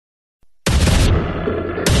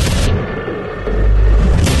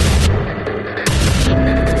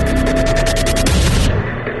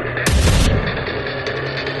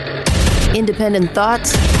Independent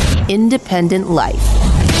thoughts, independent life.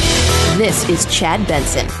 This is Chad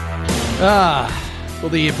Benson. Will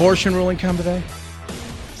the abortion ruling come today?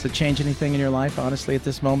 Does it change anything in your life, honestly, at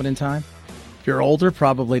this moment in time? If you're older,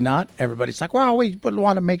 probably not. Everybody's like, well, we would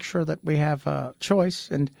want to make sure that we have a choice.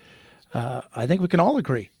 And I think we can all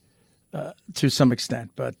agree to some extent.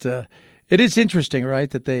 But it is interesting, right,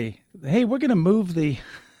 that we're going to move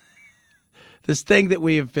this thing that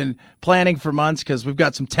we have been planning for months because we've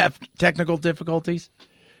got some technical difficulties.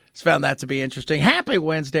 Just found that to be interesting. Happy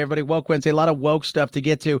Wednesday, everybody. Woke Wednesday. A lot of woke stuff to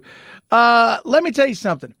get to. Let me tell you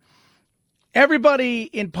something. Everybody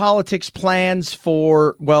in politics plans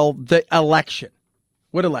for, well, the election.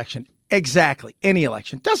 What election? Exactly. Any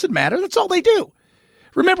election. Doesn't matter. That's all they do.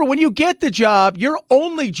 Remember, when you get the job, your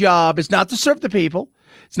only job is not to serve the people.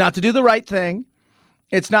 It's not to do the right thing.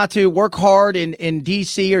 It's not to work hard in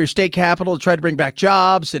D.C. or your state capital to try to bring back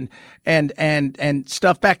jobs and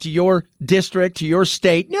stuff back to your district, to your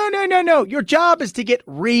state. No. Your job is to get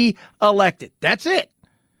reelected. That's it.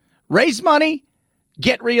 Raise money,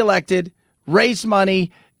 get reelected. Raise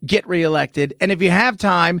money, get reelected. And if you have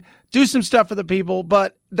time, do some stuff for the people.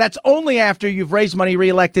 But that's only after you've raised money,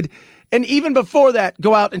 reelected. And even before that,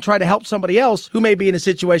 go out and try to help somebody else who may be in a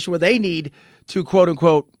situation where they need to, quote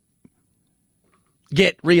unquote,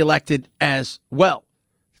 get reelected as well.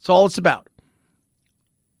 That's all it's about.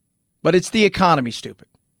 But it's the economy, stupid.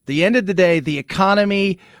 At the end of the day, the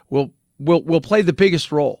economy will play the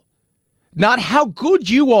biggest role. Not how good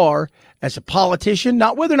you are as a politician,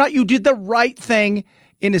 not whether or not you did the right thing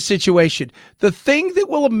in a situation. The thing that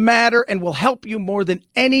will matter and will help you more than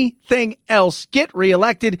anything else get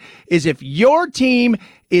reelected is if your team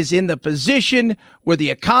is in the position where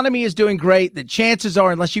the economy is doing great, the chances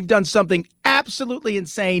are, unless you've done something absolutely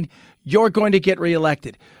insane, you're going to get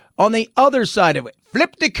reelected. On the other side of it,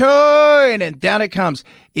 flip the coin and down it comes.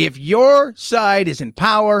 If your side is in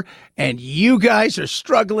power and you guys are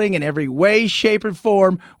struggling in every way, shape, or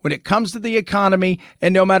form when it comes to the economy,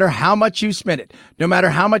 and no matter how much you spend it, no matter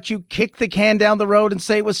how much you kick the can down the road and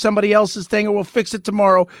say it was somebody else's thing or we'll fix it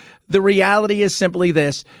tomorrow, the reality is simply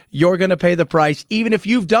this: you're going to pay the price, even if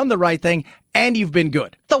you've done the right thing and you've been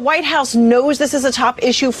good. The White House knows this is a top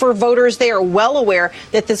issue for voters. They are well aware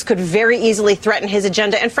that this could very easily threaten his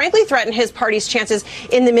agenda and, frankly, threaten his party's chances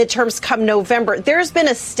in the midterms come November. There's been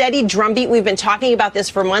a steady drumbeat. We've been talking about this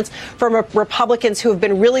for months from Republicans who have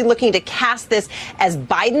been really looking to cast this as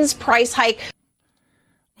Biden's price hike.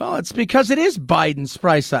 Well, it's because it is Biden's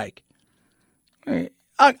price hike.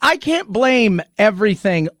 I can't blame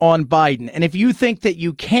everything on Biden. And if you think that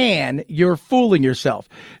you can, you're fooling yourself.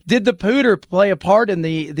 Did the pooter play a part in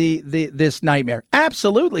this nightmare?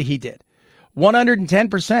 Absolutely he did.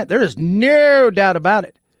 110%. There is no doubt about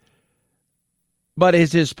it. But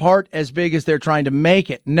is his part as big as they're trying to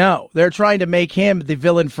make it? No. They're trying to make him the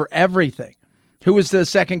villain for everything. Who was the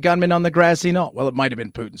second gunman on the grassy knoll? Well, it might have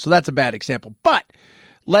been Putin. So that's a bad example. But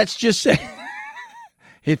let's just say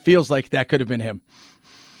it feels like that could have been him.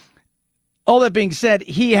 All that being said,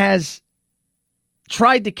 he has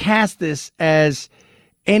tried to cast this as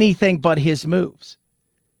anything but his moves.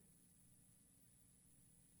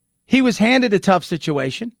 He was handed a tough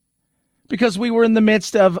situation because we were in the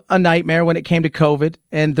midst of a nightmare when it came to COVID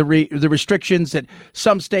and the restrictions that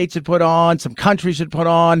some states had put on, some countries had put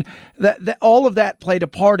on. That all of that played a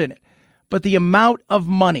part in it. But the amount of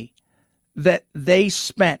money that they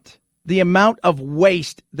spent, the amount of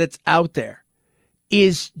waste that's out there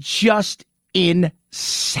is just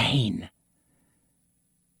insane.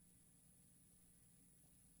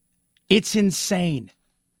 It's insane.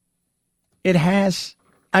 It has,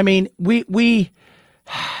 I mean,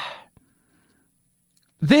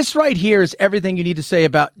 this right here is everything you need to say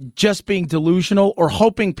about just being delusional or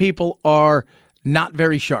hoping people are not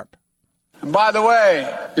very sharp. And by the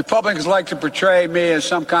way, Republicans like to portray me as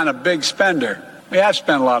some kind of big spender. We have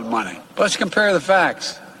spent a lot of money. But let's compare the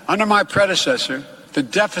facts. Under my predecessor, the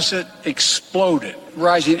deficit exploded,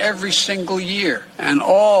 rising every single year, and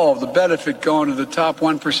all the benefit going to the top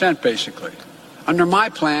 1%, basically. Under my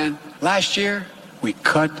plan, last year, we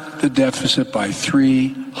cut the deficit by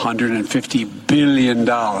 $350 billion.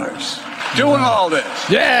 Doing all this.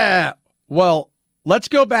 Yeah. Well, let's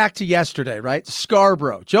go back to yesterday, right?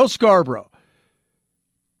 Joe Scarborough.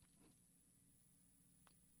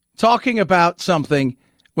 Talking about something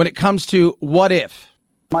when it comes to what if.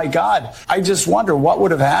 My God, I just wonder what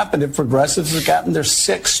would have happened if progressives had gotten their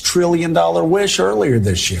 $6 trillion wish earlier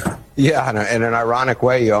this year. Yeah, in an ironic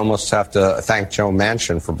way, you almost have to thank Joe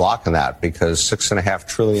Manchin for blocking that, because $6.5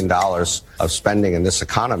 trillion of spending in this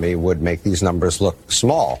economy would make these numbers look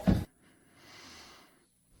small.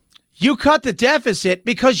 You cut the deficit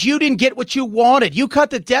because you didn't get what you wanted. You cut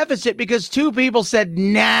the deficit because two people said,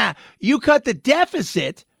 nah. You cut the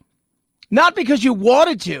deficit not because you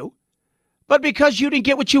wanted to, but because you didn't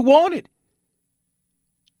get what you wanted.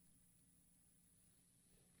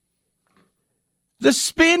 The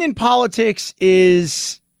spin in politics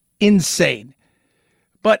is insane.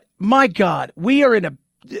 But my God, we are in a...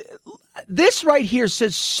 This right here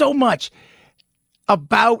says so much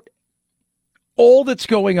about all that's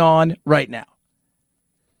going on right now.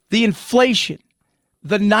 The inflation,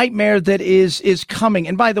 the nightmare that is coming.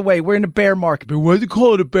 And by the way, we're in a bear market. But why do they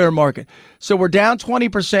call it a bear market? So we're down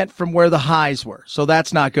 20% from where the highs were. So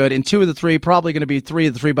that's not good. And 2 of the 3, probably going to be 3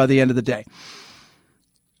 of the 3 by the end of the day.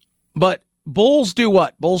 But bulls do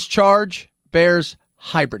what? Bulls charge, bears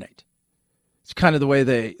hibernate. It's kind of the way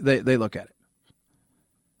they look at it.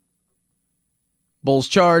 Bulls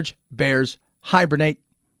charge, bears hibernate.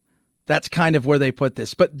 That's kind of where they put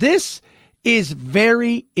this. But this is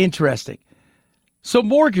very interesting. So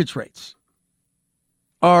mortgage rates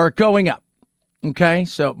are going up. Okay,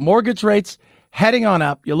 so mortgage rates heading on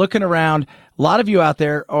up. You're looking around. A lot of you out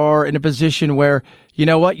there are in a position where, you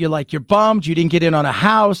know what, you're bummed. You didn't get in on a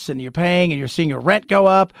house and you're paying and you're seeing your rent go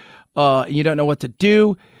up. You don't know what to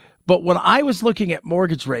do. But when I was looking at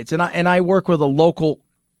mortgage rates, and I work with a local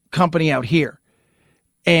company out here,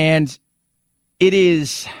 and it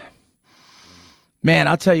is, man,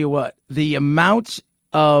 I'll tell you what, the amount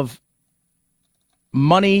of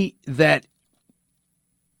money that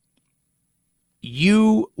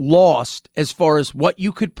you lost as far as what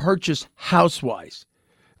you could purchase house-wise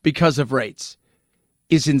because of rates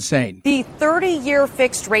is insane. The 30-year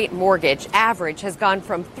fixed-rate mortgage average has gone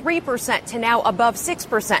from 3% to now above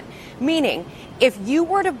 6%, meaning if you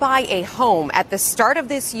were to buy a home at the start of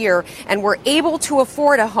this year and were able to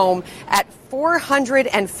afford a home at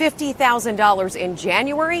 $450,000 in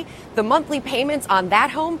January, the monthly payments on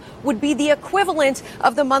that home would be the equivalent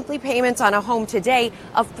of the monthly payments on a home today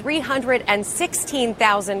of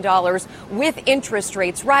 $316,000 with interest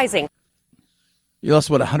rates rising. You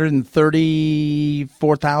lost, what,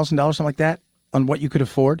 $134,000, something like that, on what you could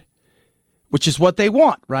afford, which is what they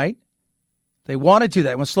want, right? They want to do that.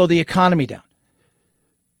 They want to slow the economy down.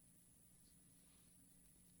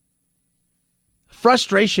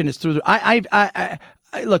 Frustration is through the... I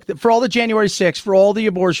look, for all the January 6th, for all the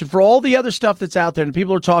abortion, for all the other stuff that's out there and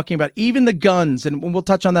people are talking about, even the guns, and we'll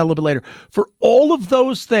touch on that a little bit later, for all of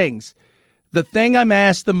those things, the thing I'm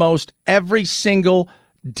asked the most every single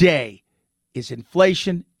day is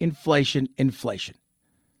inflation, inflation, inflation.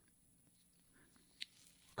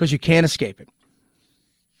 Because you can't escape it.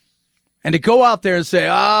 And to go out there and say,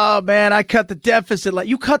 oh, man, I cut the deficit.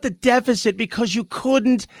 You cut the deficit because you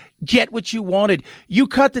couldn't get what you wanted. You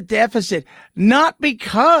cut the deficit not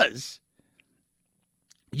because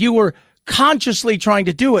you were consciously trying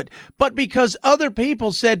to do it, but because other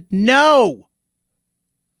people said no.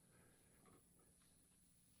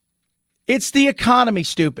 It's the economy,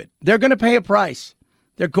 stupid. They're going to pay a price.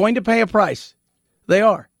 They're going to pay a price. They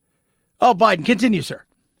are. Oh, Biden, continue, sir.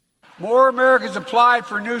 More Americans applied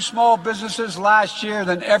for new small businesses last year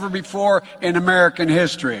than ever before in American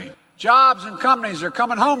history. Jobs and companies are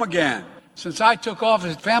coming home again. Since I took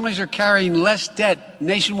office, families are carrying less debt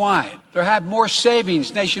nationwide. They have more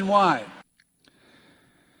savings nationwide.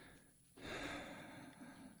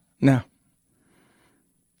 No.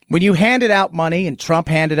 When you handed out money, and Trump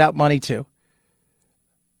handed out money too,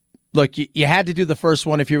 look, you had to do the first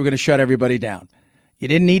one if you were going to shut everybody down. You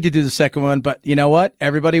didn't need to do the second one, but you know what?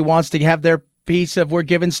 Everybody wants to have their piece of we're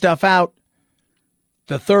giving stuff out.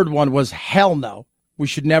 The third one was hell no. We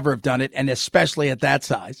should never have done it, and especially at that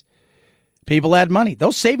size. People had money.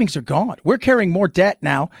 Those savings are gone. We're carrying more debt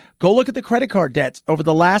now. Go look at the credit card debts over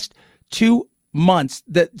the last 2 months.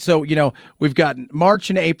 So, we've got March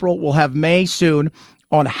and April. We'll have May soon.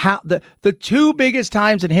 On how the 2 biggest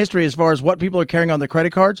times in history as far as what people are carrying on their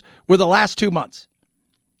credit cards were the last 2 months.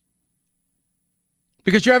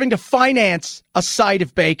 Because you're having to finance a side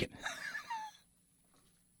of bacon.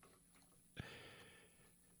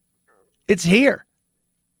 It's here.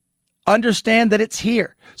 Understand that it's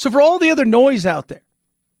here. So for all the other noise out there,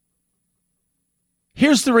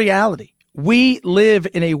 here's the reality. We live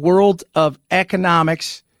in a world of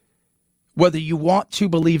economics, whether you want to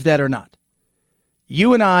believe that or not.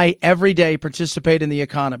 You and I every day participate in the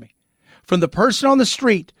economy. From the person on the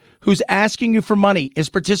street who's asking you for money is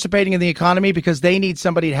participating in the economy because they need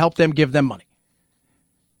somebody to help them give them money.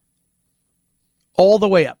 All the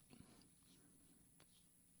way up.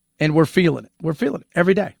 And we're feeling it. We're feeling it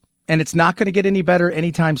every day. And it's not going to get any better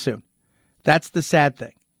anytime soon. That's the sad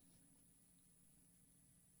thing.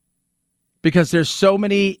 Because there's so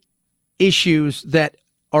many issues that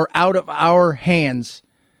are out of our hands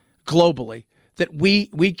globally that we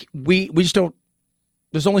just don't,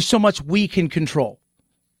 there's only so much we can control.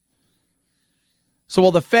 So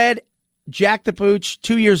while the Fed jacked the pooch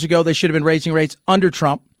 2 years ago, they should have been raising rates under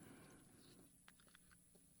Trump.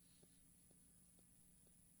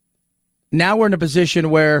 Now we're in a position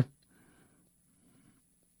where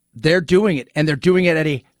they're doing it, and they're doing it at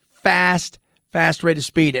a fast rate of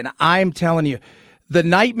speed. And I'm telling you, the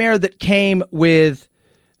nightmare that came with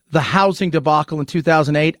the housing debacle in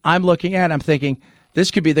 2008, I'm looking at, I'm thinking,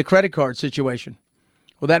 this could be the credit card situation.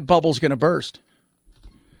 Well, that bubble's going to burst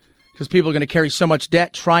because people are going to carry so much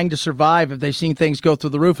debt trying to survive if they've seen things go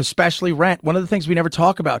through the roof, especially rent. One of the things we never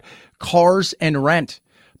talk about, cars and rent.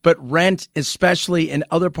 But rent, especially in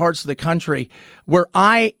other parts of the country where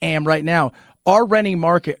I am right now, our rental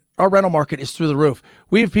market is through the roof.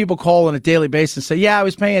 We have people call on a daily basis and say, yeah, I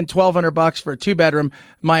was paying $1,200 for a 2-bedroom.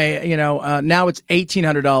 Now it's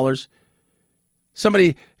 $1,800.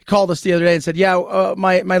 Somebody called us the other day and said, yeah,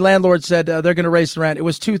 my landlord said they're going to raise the rent. It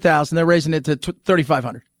was $2,000. They're raising it to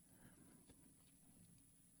 $3,500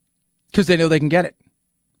 because they know they can get it.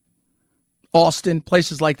 Austin,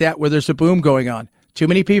 places like that where there's a boom going on. Too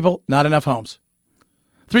many people, not enough homes.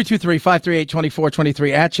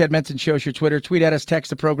 323-538-2423 at Chad Benson Show's your Twitter. Tweet at us,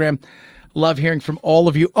 text the program. Love hearing from all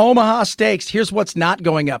of you. Omaha Steaks. Here's what's not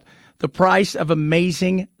going up. The price of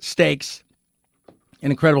amazing steaks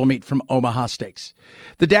and incredible meat from Omaha Steaks.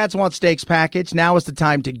 The Dads Want Steaks package. Now is the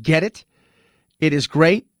time to get it. It is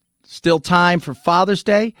great. Still time for Father's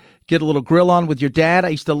Day. Get a little grill on with your dad. I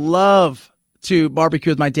used to love to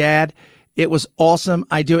barbecue with my dad. It was awesome.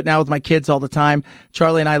 I do it now with my kids all the time.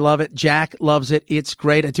 Charlie and I love it. Jack loves it. It's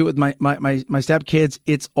great. I do it with my stepkids.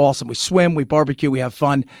 It's awesome. We swim, we barbecue, we have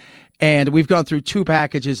fun. And we've gone through 2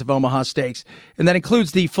 packages of Omaha Steaks. And that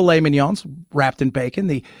includes the filet mignons wrapped in bacon.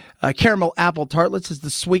 The caramel apple tartlets is the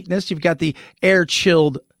sweetness. You've got the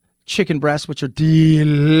air-chilled chicken breasts, which are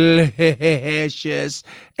delicious,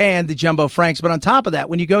 and the jumbo franks. But on top of that,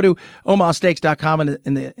 when you go to omahasteaks.com and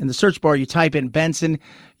in the search bar, you type in Benson,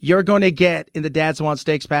 you're going to get in the Dads Want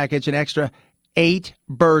Steaks package an extra 8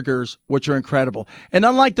 burgers, which are incredible. And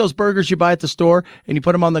unlike those burgers you buy at the store and you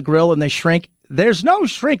put them on the grill and they shrink, there's no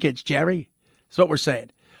shrinkage, Jerry. That's what we're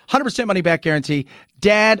saying. 100% money back guarantee.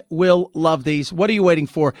 Dad will love these. What are you waiting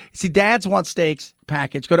for? See, Dads Want Steaks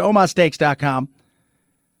package. Go to omahasteaks.com.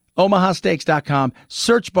 omahasteaks.com.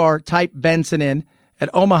 Search bar, type Benson in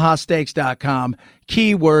at omahasteaks.com.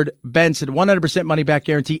 Keyword Benson. 100% money back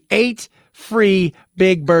guarantee. 8 free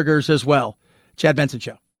big burgers as well. Chad Benson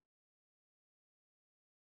Show.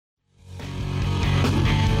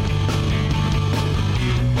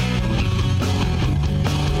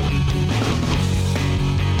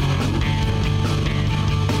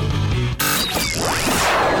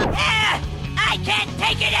 I can't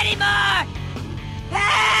take it anymore!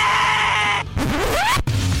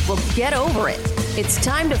 Well, get over it. It's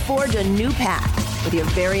time to forge a new path with your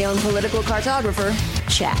very own political cartographer,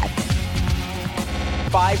 Chad.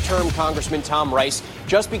 5-term Congressman Tom Rice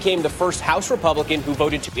just became the first House Republican who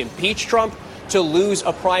voted to impeach Trump to lose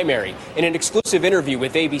a primary. In an exclusive interview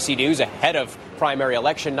with ABC News ahead of primary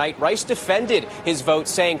election night, Rice defended his vote,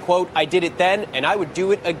 saying, quote, "I did it then and I would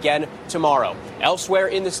do it again tomorrow." Elsewhere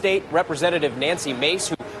in the state, Representative Nancy Mace,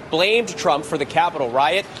 who blamed Trump for the Capitol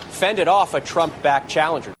riot, fended off a Trump-backed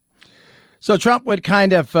challenger. So Trump went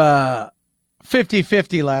kind of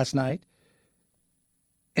 50-50 last night.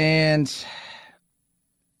 And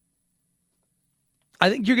I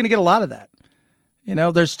think you're going to get a lot of that. You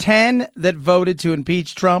know, there's 10 that voted to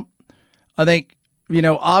impeach Trump. I think,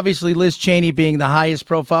 obviously Liz Cheney being the highest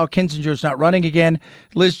profile. Kinzinger's not running again.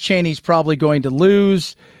 Liz Cheney's probably going to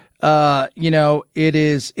lose.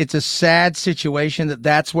 It's a sad situation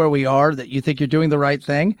that's where we are, that you think you're doing the right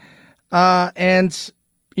thing.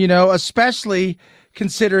 Especially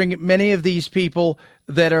considering many of these people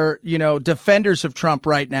that are, defenders of Trump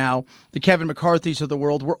right now, the Kevin McCarthy's of the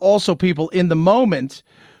world, were also people in the moment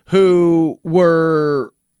who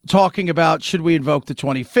were talking about, should we invoke the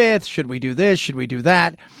 25th? Should we do this? Should we do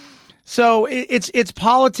that? So it's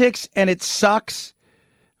politics and it sucks,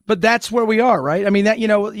 but that's where we are, right? I mean, that,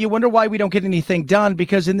 you wonder why we don't get anything done,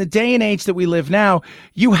 because in the day and age that we live now,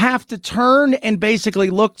 you have to turn and basically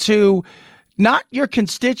look to not your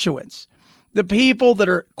constituents, the people that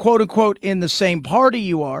are, quote unquote, in the same party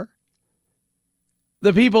you are,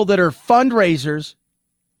 the people that are fundraisers,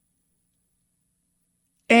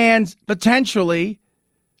 and potentially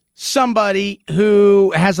somebody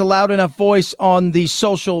who has a loud enough voice on the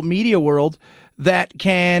social media world that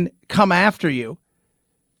can come after you.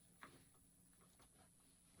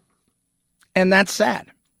 And that's sad.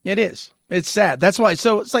 It is. It's sad. That's why.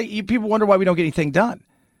 So it's like people wonder why we don't get anything done.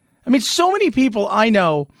 I mean, so many people I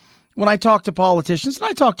know when I talk to politicians, and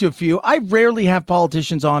I talk to a few, I rarely have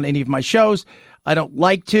politicians on any of my shows. I don't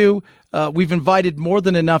like to. We've invited more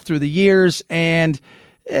than enough through the years, and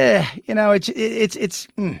you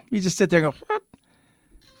just sit there and go,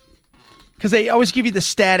 because they always give you the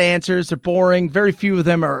stat answers. They're boring. Very few of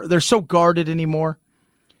them they're so guarded anymore.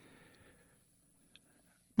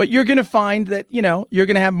 But you're going to find that, you're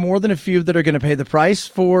going to have more than a few that are going to pay the price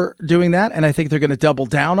for doing that. And I think they're going to double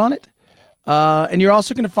down on it. And you're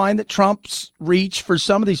also going to find that Trump's reach for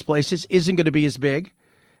some of these places isn't going to be as big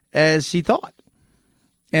as he thought.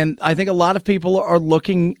 And I think a lot of people are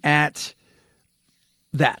looking at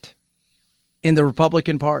that in the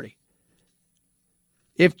Republican Party.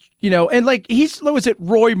 If, and like was it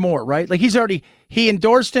Roy Moore, right? Like he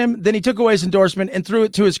endorsed him, then he took away his endorsement and threw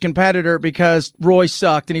it to his competitor because Roy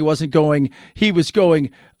sucked and he was going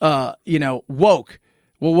woke.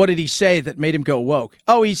 Well, what did he say that made him go woke?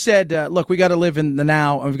 Oh, he said, look, we got to live in the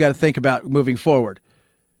now and we've got to think about moving forward.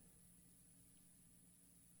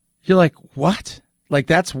 You're like, what? Like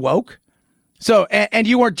that's woke? So, and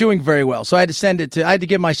you weren't doing very well. So I had to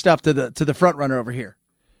give my stuff to the front runner over here.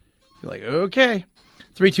 You're like, okay.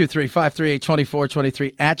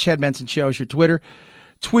 323-538-2423 at Chad Benson Show is your Twitter.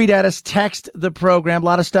 Tweet at us, text the program. A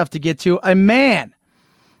lot of stuff to get to.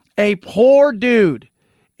 A poor dude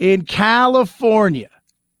in California.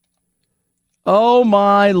 Oh,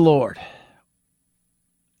 my Lord.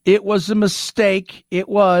 It was a mistake. It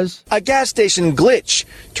was a gas station glitch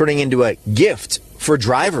turning into a gift for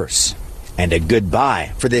drivers and a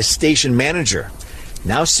goodbye for this station manager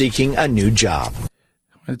now seeking a new job. I'm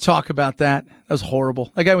going to talk about that. That was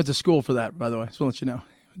horrible. That guy went to school for that, by the way. So I'll let you know.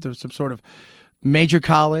 There was some sort of major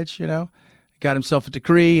college, got himself a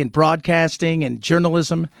degree in broadcasting and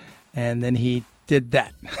journalism, and then he did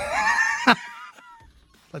that.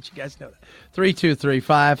 Let you guys know that.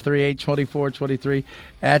 323-538-2423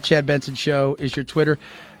 at Chad Benson Show is your Twitter.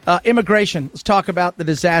 Immigration. Let's talk about the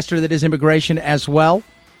disaster that is immigration as well.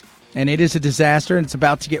 And it is a disaster, and it's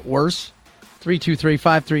about to get worse.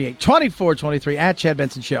 323-538-2423 at Chad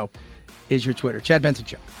Benson Show is your Twitter. Chad Benson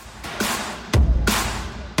Show.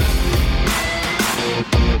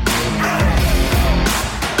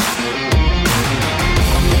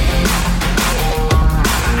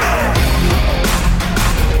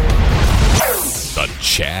 The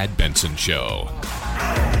Chad Benson Show.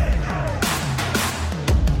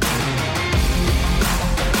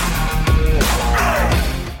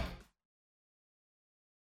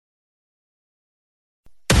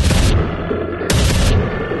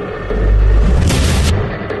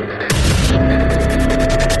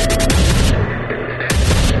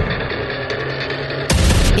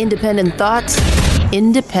 Independent thoughts,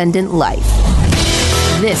 independent life.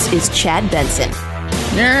 This is Chad Benson.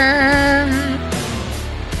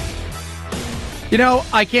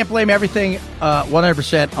 I can't blame everything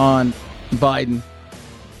 100% on Biden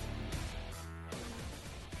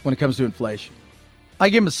when it comes to inflation. I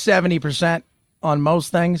give him a 70% on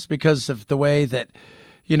most things because of the way that,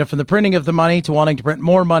 from the printing of the money to wanting to print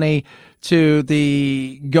more money to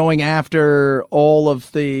the going after all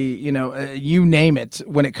of the, you name it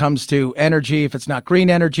when it comes to energy, if it's not green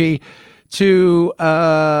energy, to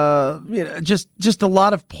just a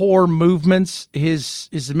lot of poor movements, his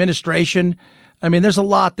administration. I mean, there's a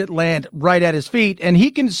lot that land right at his feet, and he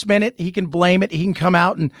can spin it, he can blame it, he can come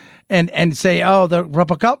out and say, oh, the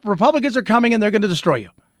Republicans are coming and they're going to destroy you.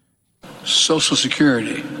 Social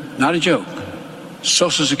Security, not a joke.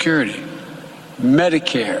 Social Security,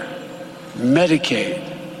 Medicare, Medicaid.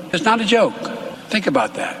 It's not a joke. Think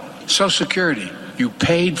about that. Social Security, you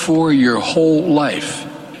paid for your whole life.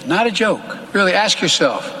 Not a joke. Really, ask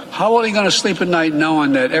yourself, how are you going to sleep at night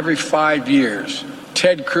knowing that every 5 years,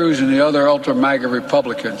 Ted Cruz and the other ultra-MAGA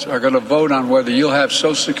Republicans are going to vote on whether you'll have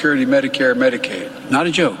Social Security, Medicare, Medicaid? Not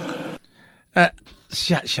a joke.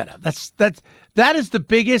 Shut up. That is the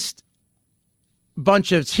biggest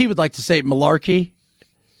bunch of, he would like to say, malarkey.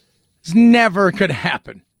 It's never going to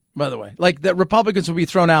happen, by the way. Like, the Republicans will be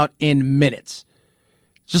thrown out in minutes.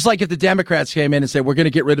 Just like if the Democrats came in and said, we're going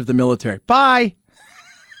to get rid of the military. Bye.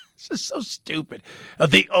 It's just so stupid.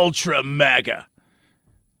 The ultra MAGA.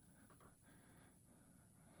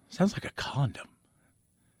 Sounds like a condom.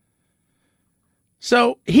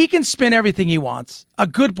 So he can spin everything he wants. A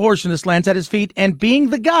good portion of this lands at his feet. And being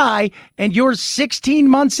the guy, and you're 16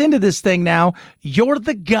 months into this thing now, you're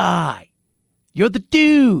the guy. You're the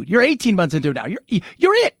dude. You're 18 months into it now. You're it.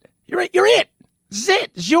 You're it. This is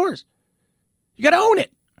it. It's yours. You got to own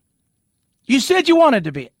it. You said you wanted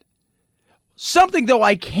to be it. Something, though,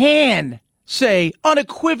 I can say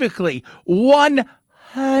unequivocally 100%,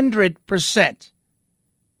 100%,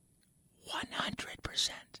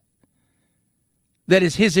 that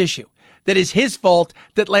is his issue, that is his fault,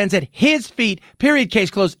 that lands at his feet, period, case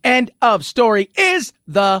closed, end of story, is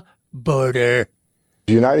the border.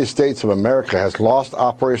 The United States of America has lost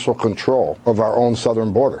operational control of our own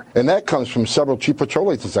southern border. And that comes from several chief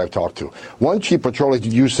patrol agents I've talked to. One chief patrol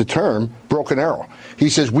agent used the term broken arrow. He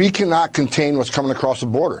says we cannot contain what's coming across the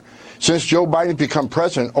border. Since Joe Biden became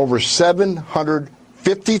president, over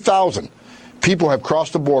 750,000 people have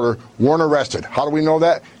crossed the border, weren't arrested. How do we know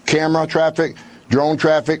that? Camera traffic, drone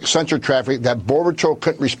traffic, sensor traffic that Border Patrol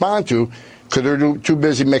couldn't respond to because they're too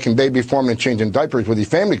busy making baby formula and changing diapers with these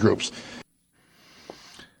family groups.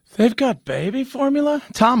 They've got baby formula?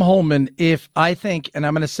 Tom Holman, if I think, and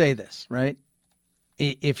I'm going to say this, right?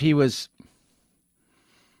 If he was a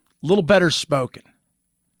little better spoken,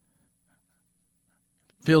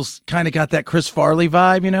 feels kind of got that Chris Farley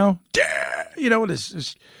vibe, you know? You know, it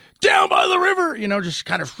is down by the river, you know, just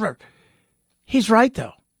kind of. He's right,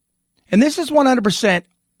 though. And this is 100%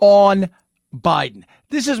 on Biden.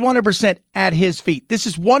 This is 100% at his feet. This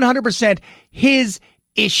is 100% his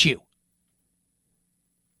issue.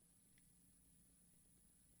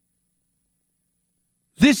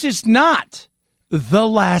 This is not the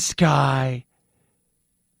last guy.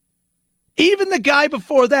 Even the guy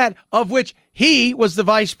before that, of which he was the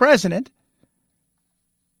vice president,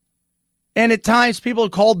 and at times people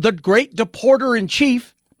called the great deporter in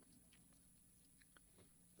chief.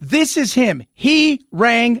 This is him. He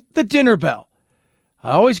rang the dinner bell.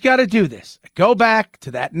 I always got to do this. I go back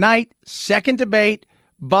to that night, second debate,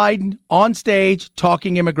 Biden on stage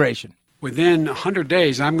talking immigration. Within 100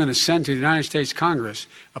 days, I'm going to send to the United States Congress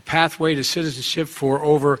a pathway to citizenship for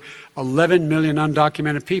over 11 million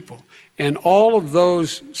undocumented people. And all of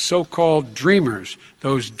those so-called dreamers,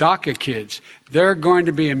 those DACA kids, they're going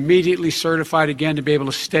to be immediately certified again to be able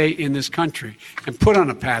to stay in this country and put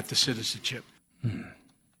on a path to citizenship.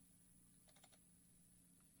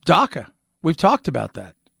 DACA, we've talked about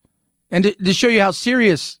that. And to show you how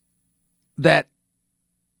serious that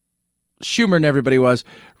Schumer and everybody was,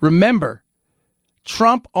 remember,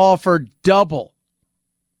 Trump offered double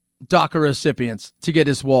DACA recipients to get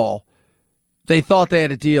his wall. They thought they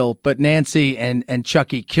had a deal, but Nancy and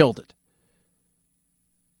Chucky killed it.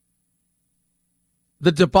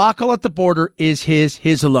 The debacle at the border is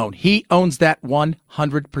his alone. He owns that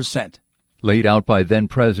 100%. Laid out by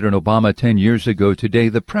then-President Obama 10 years ago, today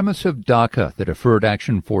the premise of DACA, the Deferred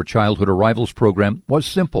Action for Childhood Arrivals program, was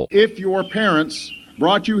simple. If your parents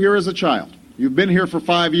brought you here as a child, you've been here for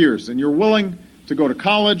 5 years, and you're willing to go to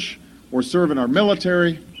college or serve in our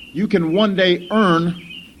military, you can one day earn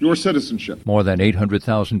your citizenship. More than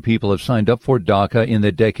 800,000 people have signed up for DACA in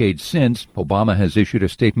the decades since. Obama has issued a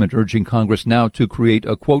statement urging Congress now to create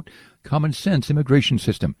a, quote, common sense immigration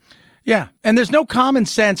system. Yeah, and there's no common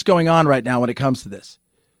sense going on right now when it comes to this.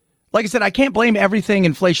 Like I said, I can't blame everything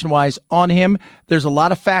inflation-wise on him. There's a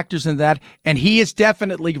lot of factors in that, and he has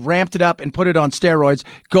definitely ramped it up and put it on steroids.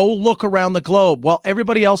 Go look around the globe. While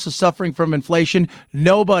everybody else is suffering from inflation,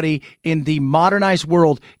 nobody in the modernized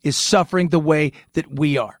world is suffering the way that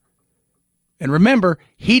we are. And remember,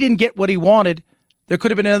 he didn't get what he wanted. There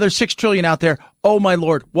could have been another $6 trillion out there. Oh, my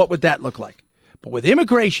Lord, what would that look like? But with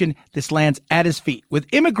immigration, this lands at his feet. With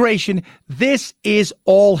immigration, this is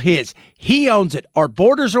all his. He owns it. Our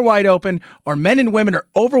borders are wide open. Our men and women are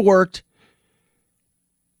overworked.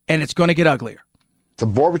 And it's going to get uglier. The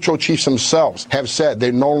Border Patrol chiefs themselves have said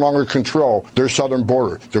they no longer control their southern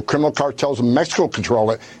border. The criminal cartels in Mexico control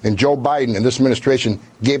it, and Joe Biden and this administration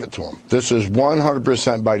gave it to them. This is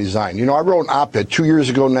 100% by design. You know, I wrote an op-ed 2 years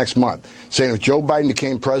ago next month saying if Joe Biden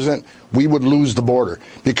became president, we would lose the border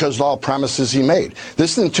because of all promises he made.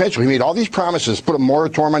 This is intentional. He made all these promises, put a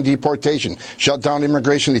moratorium on deportation, shut down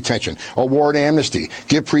immigration detention, award amnesty,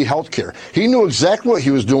 give free health care. He knew exactly what he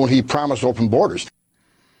was doing. He promised open borders.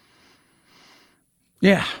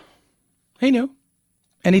 Yeah, he knew,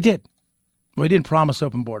 and he did. Well, he didn't promise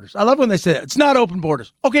open borders. I love when they say that. It's not open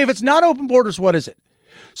borders. Okay, if it's not open borders, what is it?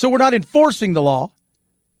 So we're not enforcing the law,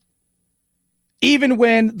 even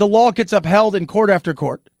when the law gets upheld in court after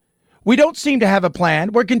court. We don't seem to have a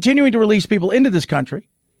plan. We're continuing to release people into this country.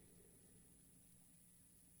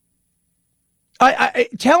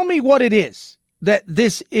 Tell me what it is that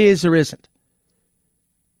this is or isn't.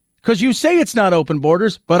 Because you say it's not open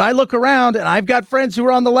borders, but I look around and I've got friends who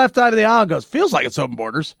are on the left side of the aisle and goes, feels like it's open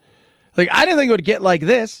borders. Like, I didn't think it would get like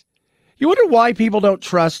this. You wonder why people don't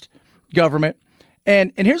trust government.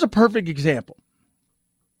 And here's a perfect example.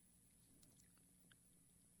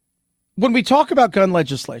 When we talk about gun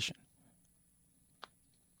legislation,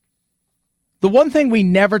 The one thing we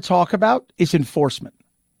never talk about is enforcement.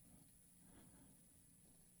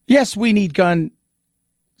 Yes, we need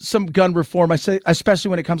some gun reform, especially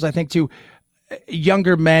when it comes, I think, to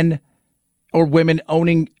younger men or women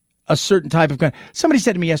owning a certain type of gun. Somebody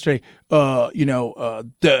said to me yesterday, their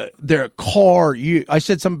car, I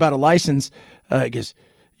said something about a license. I guess,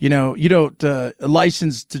 you don't, a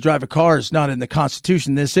license to drive a car is not in the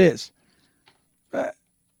Constitution. This is.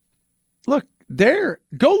 Look,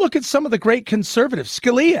 go look at some of the great conservatives.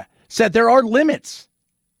 Scalia said there are limits.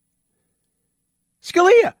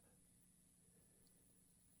 Scalia.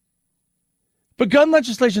 But gun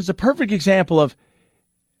legislation is a perfect example of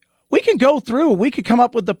we can go through, we could come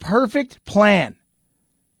up with the perfect plan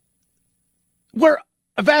where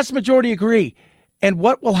a vast majority agree. And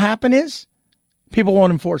what will happen is people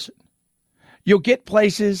won't enforce it. You'll get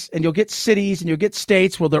places and you'll get cities and you'll get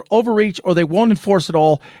states where they'll overreach or they won't enforce it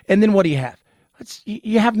all. And then what do you have?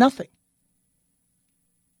 You have nothing.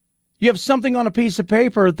 You have something on a piece of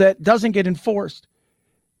paper that doesn't get enforced.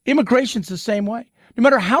 Immigration's the same way. No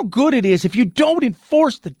matter how good it is, if you don't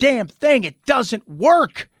enforce the damn thing, it doesn't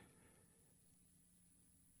work.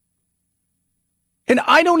 And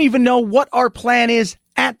I don't even know what our plan is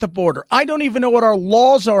at the border. I don't even know what our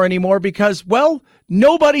laws are anymore because, well,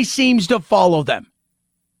 nobody seems to follow them.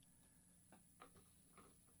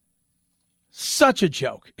 Such a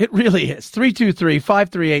joke. It really is.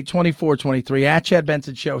 323-538-2423. At Chad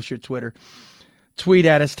Benson Show is your Twitter. Tweet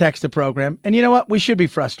at us, text the program. And you know what? We should be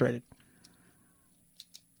frustrated.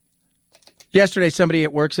 Yesterday, somebody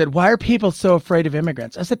at work said, why are people so afraid of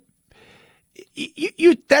immigrants? I said,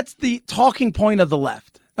 that's the talking point of the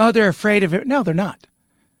left. Oh, they're afraid of it. No, they're not.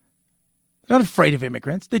 They're not afraid of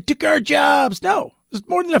immigrants. They took our jobs. No, there's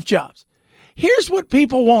more than enough jobs. Here's what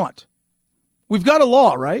people want. We've got a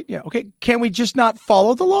law, right? Yeah. Okay. Can we just not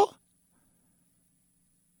follow the law?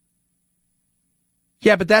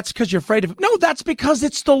 Yeah, but that's because you're afraid of it. No, that's because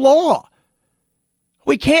it's the law.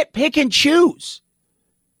 We can't pick and choose.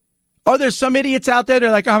 Are there some idiots out there that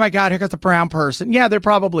are like, oh my God, here comes the brown person? Yeah, there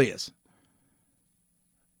probably is.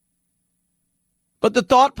 But the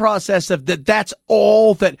thought process of that's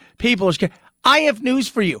all that people are scared. I have news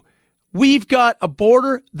for you. We've got a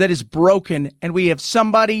border that is broken, and we have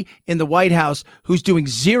somebody in the White House who's doing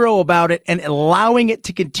zero about it and allowing it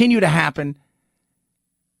to continue to happen.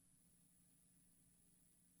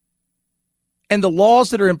 And the laws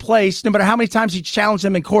that are in place, no matter how many times he challenged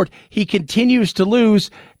them in court, he continues to lose.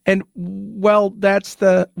 And, well, that's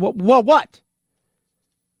what?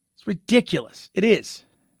 It's ridiculous. It is.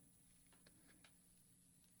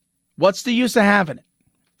 What's the use of having it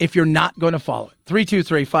if you're not going to follow it?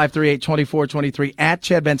 323-538-2423. At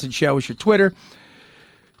Chad Benson Show is your Twitter.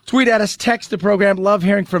 Tweet at us, text the program. Love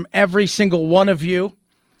hearing from every single one of you.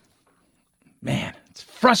 Man, it's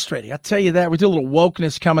frustrating. I'll tell you that. We do a little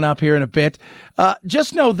wokeness coming up here in a bit.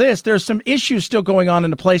 Just know this. There's some issues still going on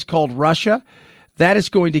in a place called Russia. That is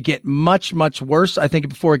going to get much, much worse, I think,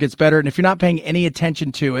 before it gets better. And if you're not paying any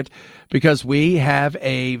attention to it, because we have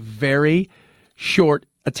a very short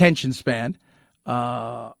attention span, we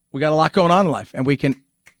got a lot going on in life, and we can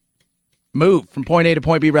move from point A to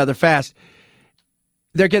point B rather fast.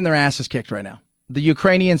 They're getting their asses kicked right now. The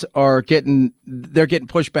Ukrainians they're getting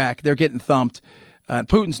pushed back. They're getting thumped.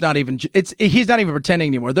 Putin's he's not even pretending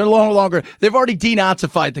anymore. They've already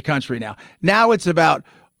denazified the country now. Now it's about,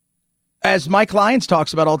 as Mike Lyons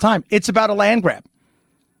talks about all the time, it's about a land grab.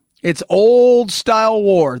 It's old style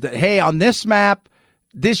war that, hey, on this map,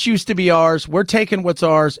 this used to be ours. We're taking what's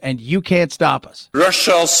ours, and you can't stop us.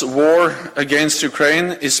 Russia's war against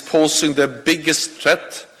Ukraine is posing the biggest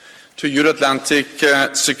threat to Euro-Atlantic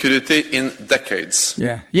security in decades.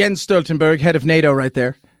 Yeah, Jens Stoltenberg, head of NATO right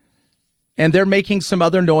there. And they're making some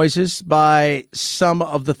other noises by some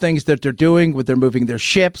of the things that they're doing, with they're moving their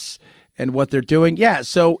ships and what they're doing. Yeah,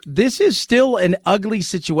 so this is still an ugly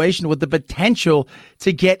situation with the potential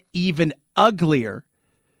to get even uglier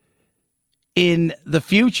in the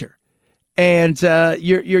future. And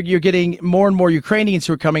you're getting more and more Ukrainians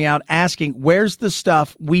who are coming out asking, where's the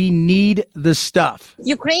stuff? We need the stuff.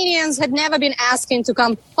 Ukrainians had never been asking to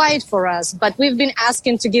come fight for us, but we've been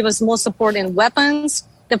asking to give us more support in weapons,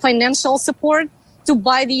 the financial support to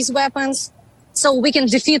buy these weapons so we can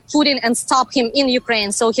defeat Putin and stop him in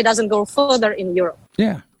Ukraine so he doesn't go further in Europe.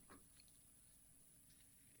 Yeah.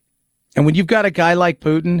 And when you've got a guy like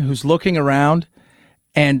Putin who's looking around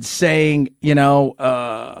and saying, we're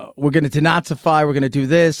going to denazify, we're going to do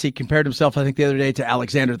this. He compared himself, I think, the other day to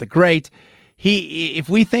Alexander the Great. If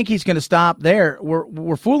we think he's going to stop there,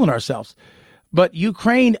 we're fooling ourselves. But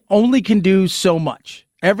Ukraine only can do so much.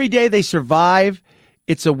 Every day they survive,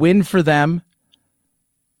 it's a win for them.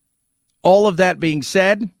 all of that being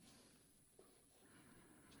said,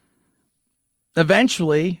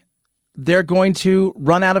 eventually they're going to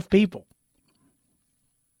run out of people.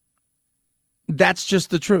 That's just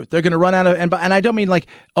the truth. They're going to run out of, and I don't mean like,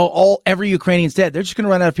 every Ukrainian's dead. They're just going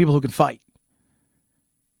to run out of people who can fight.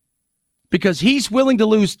 Because he's willing to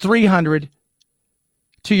lose 300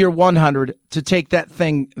 to your 100 to take that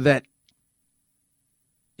thing that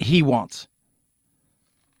he wants.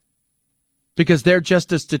 Because they're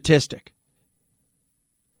just a statistic.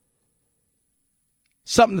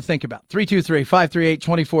 Something to think about.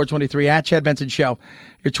 323-538-2423 at Chad Benson Show.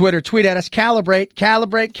 Your Twitter, tweet at us.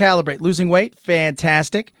 Calibrate. Losing weight,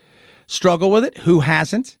 fantastic. Struggle with it, who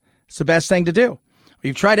hasn't? It's the best thing to do.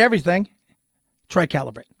 You've tried everything. Try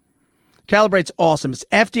Calibrate. Calibrate's awesome. It's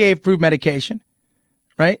FDA-approved medication,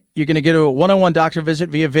 right? You're going to get a one-on-one doctor visit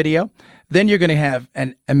via video. Then you're going to have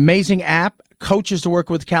an amazing app, coaches to work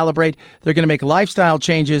with Calibrate. They're going to make lifestyle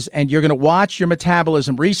changes, and you're going to watch your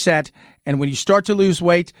metabolism reset. And when you start to lose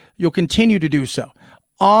weight, you'll continue to do so.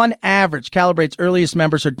 On average, Calibrate's earliest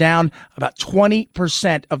members are down about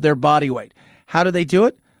 20% of their body weight. How do they do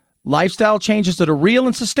it? Lifestyle changes that are real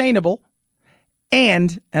and sustainable.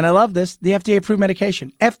 And I love this, the FDA-approved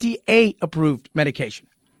medication. FDA-approved medication.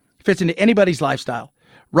 Fits into anybody's lifestyle.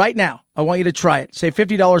 Right now, I want you to try it. Save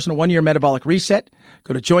 $50 on a one-year metabolic reset.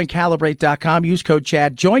 Go to joincalibrate.com. Use code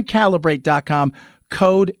CHAD. Joincalibrate.com.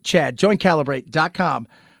 Code CHAD. Joincalibrate.com.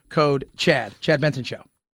 Code CHAD. Chad Benson Show.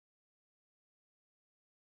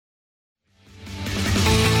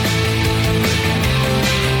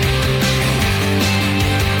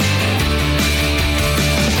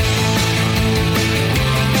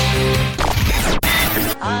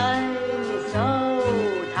 I'm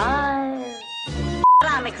so tired.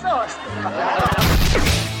 I'm exhausted.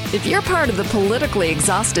 If you're part of the politically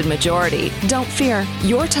exhausted majority, don't fear.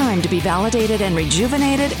 Your time to be validated and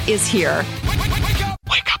rejuvenated is here.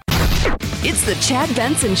 Wake up. It's the Chad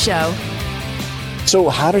Benson Show. So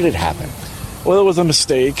how did it happen? Well, it was a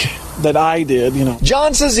mistake that I did,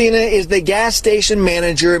 John Cezina is the gas station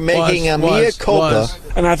manager making a mea culpa.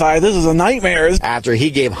 And I thought, this is a nightmare. After he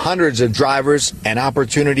gave hundreds of drivers an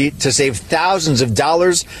opportunity to save thousands of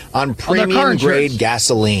dollars on premium-grade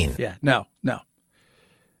gasoline. Yeah, no.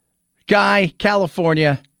 Guy,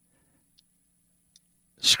 California,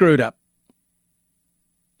 screwed up.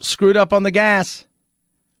 Screwed up on the gas.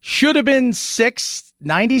 Should have been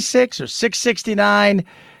 $6.96 or $6.69.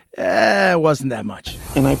 It wasn't that much.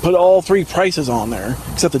 And I put all three prices on there,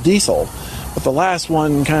 except the diesel. But the last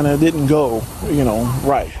one kind of didn't go,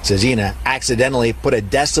 right. Cezina accidentally put a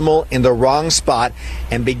decimal in the wrong spot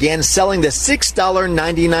and began selling the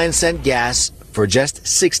 $6.99 gas for just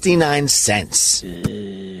 69 cents.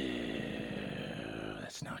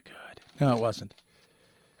 That's not good. No, it wasn't.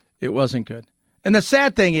 It wasn't good. And the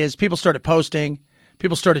sad thing is people started posting.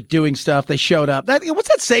 People started doing stuff. They showed up. What's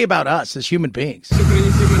that say about us as human beings?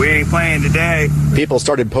 We ain't playing today. People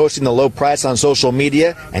started posting the low price on social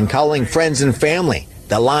media and calling friends and family.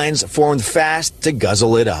 The lines formed fast to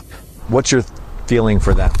guzzle it up. What's your feeling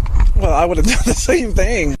for that? Well, I would have done the same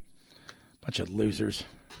thing. Bunch of losers.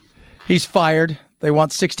 He's fired. They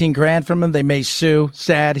want $16,000 from him. They may sue.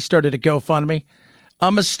 Sad. He started a GoFundMe.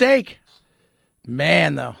 A mistake.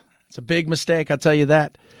 Man, though. It's a big mistake. I'll tell you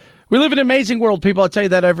that. We live in an amazing world, people. I'll tell you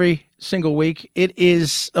that every single week. It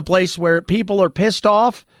is a place where people are pissed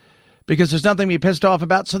off because there's nothing to be pissed off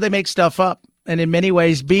about, so they make stuff up. And in many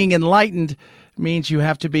ways, being enlightened means you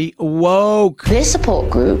have to be woke. This support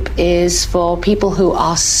group is for people who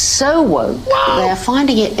are so woke, they're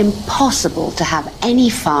finding it impossible to have any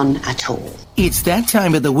fun at all. It's that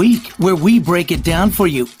time of the week where we break it down for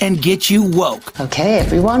you and get you woke. Okay,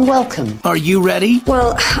 everyone, welcome. Are you ready?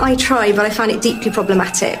 Well, I try, but I find it deeply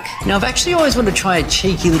problematic. Now, I've actually always wanted to try a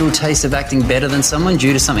cheeky little taste of acting better than someone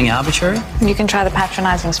due to something arbitrary. You can try the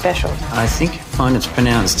patronising special. I think you find it's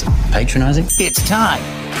pronounced patronising. It's time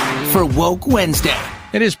for Woke Wednesday.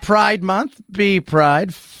 It is Pride Month. Be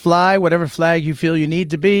Pride. Fly whatever flag you feel you need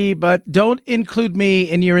to be, but don't include me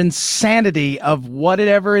in your insanity of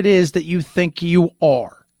whatever it is that you think you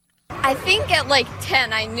are. I think at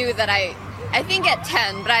 10, I knew that I think at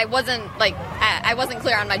 10, but I wasn't I wasn't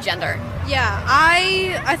clear on my gender. Yeah,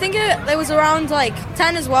 I think it was around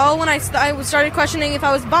 10 as well when I started questioning if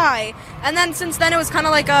I was bi, and then since then it was kind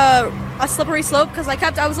of like a slippery slope because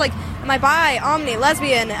I was like, am I bi, omni,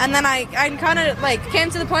 lesbian, and then I kind of came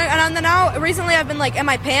to the point, and then now recently I've been am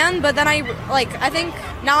I pan, but then I think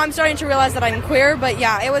now I'm starting to realize that I'm queer, but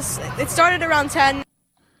yeah, it started around 10.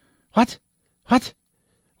 What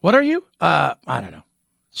are you? I don't know.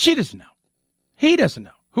 She doesn't know. He doesn't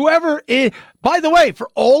know. Whoever is, by the way, for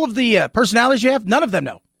all of the personalities you have, none of them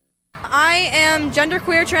know. I am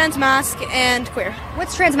genderqueer, transmasc, and queer.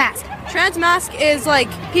 What's transmasc? Transmasc is like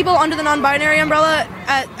people under the non-binary umbrella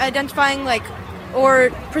identifying like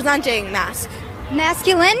or presenting masc.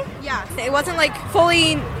 Masculine? Yeah. It wasn't like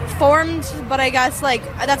fully formed, but I guess like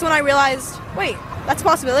that's when I realized, wait, that's a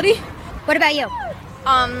possibility. What about you?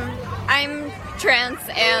 I'm trans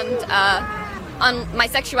and my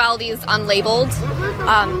sexuality is unlabeled.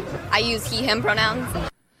 I use he, him pronouns.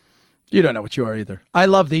 You don't know what you are either. I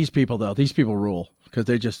love these people, though. These people rule because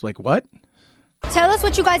they're just like, what? Tell us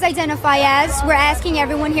what you guys identify as. We're asking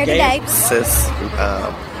everyone here today. Cis,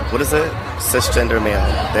 what is it? Cisgender male.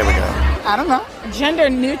 There we go. I don't know. Gender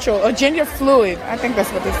neutral or gender fluid. I think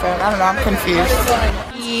that's what they said. I don't know. I'm confused.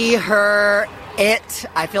 He, her, it.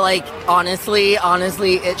 I feel like, honestly,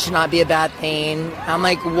 it should not be a bad thing. I'm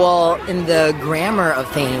like, well, in the grammar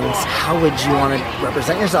of things, how would you want to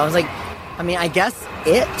represent yourself? I was like, I guess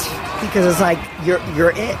it, because it's like, you're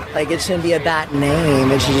it. Like, it shouldn't be a bad name.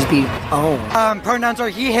 It should just be owned. Pronouns are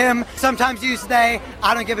he, him. Sometimes use they.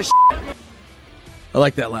 I don't give a shit. I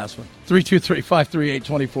like that last one.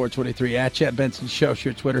 323-538-2423 at Chad Benson Show.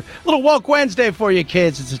 Your Twitter. A little Woke Wednesday for you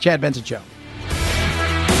kids. It's the Chad Benson Show.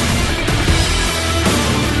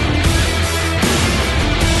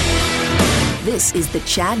 This is the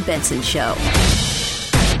Chad Benson Show.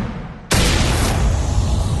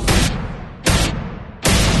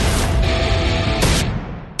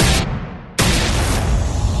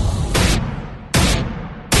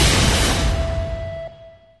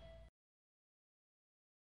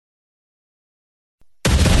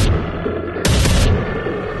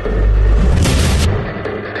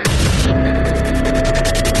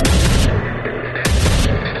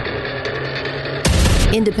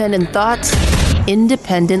 Independent thoughts,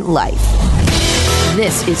 independent life.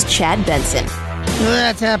 This is Chad Benson.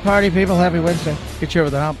 That's that party, people. Happy Wednesday. Get you over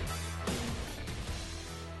the hump.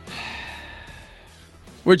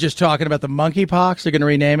 We're just talking about the monkeypox. They're going to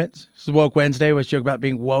rename it. This is Woke Wednesday. Was joke about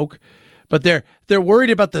being woke, but they're worried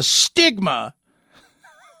about the stigma,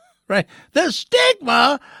 right? The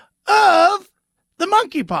stigma of the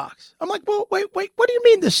monkeypox. I'm like, well, wait. What do you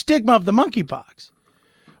mean the stigma of the monkeypox?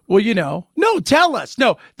 Well, no, tell us.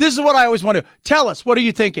 No, this is what I always want to tell us. What are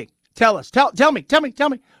you thinking? Tell us. Tell me.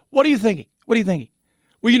 What are you thinking? Well,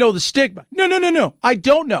 the stigma. No. I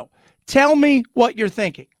don't know. Tell me what you're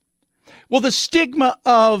thinking. Well, the stigma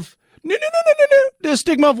of no. The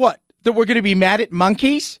stigma of what? That we're going to be mad at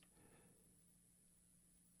monkeys?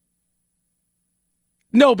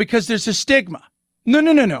 No, because there's a stigma.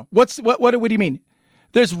 No. What do you mean?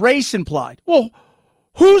 There's race implied. Well,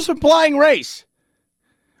 who's implying race?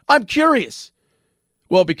 I'm curious.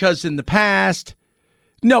 Well, because in the past,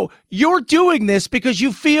 no, you're doing this because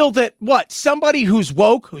you feel that somebody who's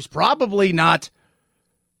woke, who's probably not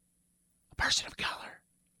a person of color,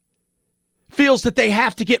 feels that they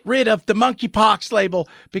have to get rid of the monkeypox label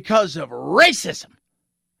because of racism.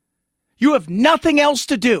 You have nothing else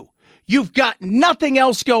to do. You've got nothing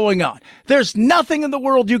else going on. There's nothing in the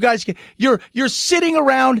world you guys can. You're sitting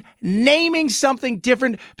around naming something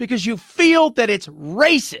different because you feel that it's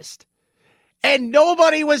racist. And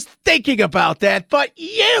nobody was thinking about that but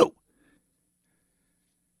you.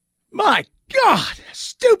 My God, how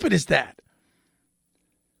stupid is that?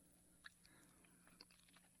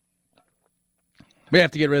 We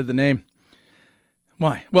have to get rid of the name.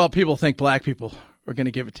 Why? Well, people think black people are going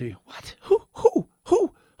to give it to you. What?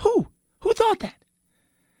 Who thought that?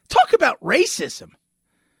 Talk about racism.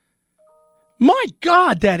 My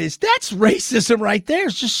God, that's racism right there.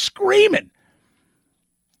 It's just screaming.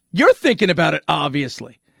 You're thinking about it,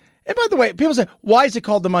 obviously. And by the way, people say, why is it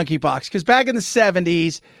called the monkeypox? Because back in the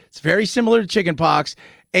 70s, it's very similar to chickenpox.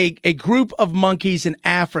 A group of monkeys in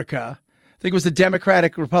Africa, I think it was the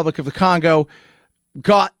Democratic Republic of the Congo,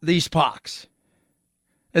 got these pox.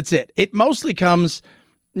 That's it. It mostly comes,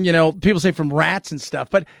 people say from rats and stuff,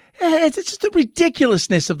 but it's just the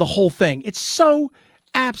ridiculousness of the whole thing. It's so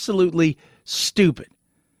absolutely stupid.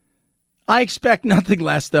 I expect nothing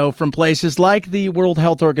less, though, from places like the World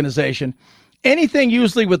Health Organization. Anything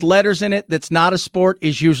usually with letters in it that's not a sport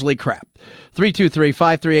is usually crap.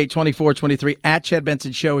 323-538-2423 at Chad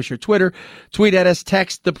Benson Show is your Twitter. Tweet at us,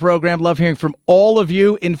 text the program. Love hearing from all of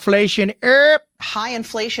you. Inflation. High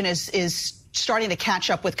inflation is starting to catch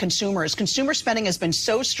up with consumers. Consumer spending has been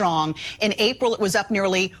so strong. In April, it was up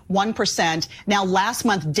nearly 1%. Now, last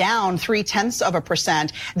month, down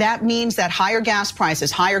 0.3%. That means that higher gas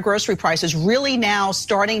prices, higher grocery prices, really now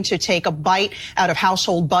starting to take a bite out of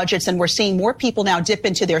household budgets. And we're seeing more people now dip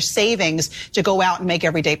into their savings to go out and make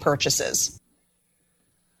everyday purchases.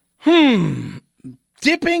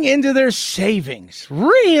 Dipping into their savings.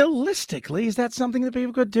 Realistically, is that something that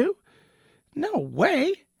people could do? No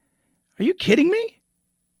way. Are you kidding me?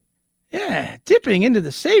 Yeah, dipping into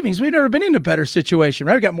the savings. We've never been in a better situation,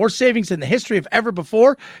 right? We've got more savings in the history of ever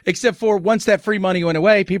before, except for once that free money went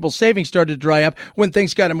away, people's savings started to dry up. When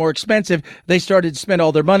things got more expensive, they started to spend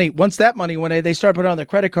all their money. Once that money went away, they started putting on their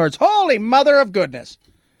credit cards. Holy mother of goodness.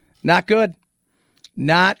 Not good.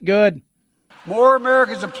 Not good. More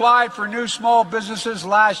Americans applied for new small businesses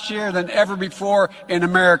last year than ever before in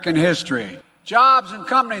American history. Jobs and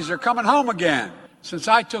companies are coming home again. Since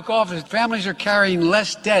I took office, families are carrying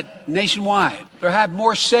less debt nationwide. They have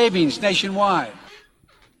more savings nationwide.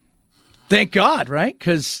 Thank God, right?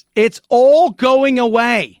 Because it's all going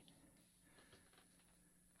away.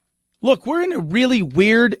 Look, we're in a really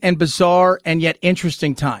weird and bizarre and yet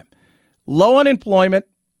interesting time. Low unemployment.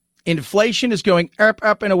 Inflation is going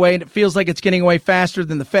up and away, and it feels like it's getting away faster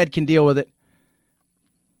than the Fed can deal with it.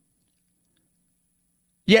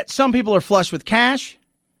 Yet some people are flush with cash.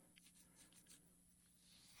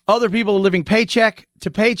 Other people are living paycheck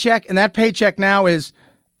to paycheck, and that paycheck now is,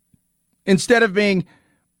 instead of being,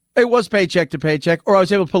 it was paycheck to paycheck, or I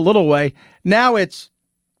was able to put a little away, now it's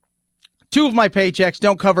 2 of my paychecks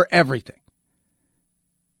don't cover everything.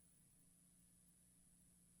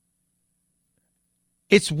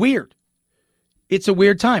 It's weird. It's a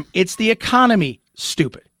weird time. It's the economy,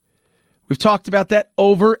 stupid. We've talked about that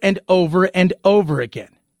over and over and over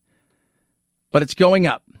again. But it's going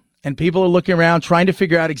up. And people are looking around trying to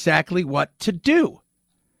figure out exactly what to do.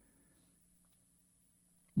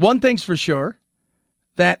 One thing's for sure,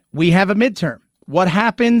 that we have a midterm. What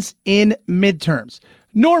happens in midterms?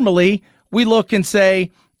 Normally, we look and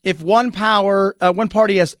say, if one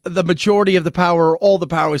party has the majority of the power or all the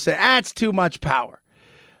power, we say, it's too much power.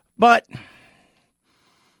 But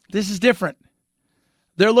this is different.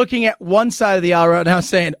 They're looking at one side of the aisle right now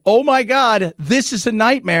saying, oh, my God, this is a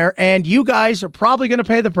nightmare, and you guys are probably going to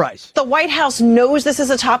pay the price. The White House knows this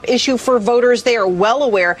is a top issue for voters. They are well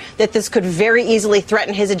aware that this could very easily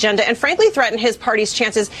threaten his agenda and, frankly, threaten his party's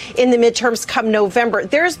chances in the midterms come November.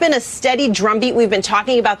 There's been a steady drumbeat. We've been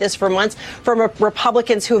talking about this for months from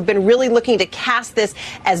Republicans who have been really looking to cast this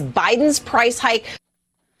as Biden's price hike.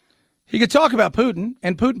 You could talk about Putin,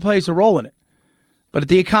 and Putin plays a role in it. But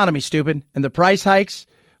the economy, stupid, and the price hikes,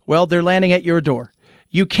 well, they're landing at your door.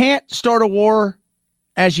 You can't start a war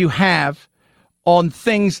as you have on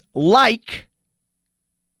things like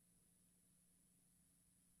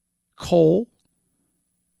coal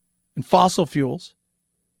and fossil fuels.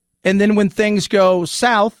 And then when things go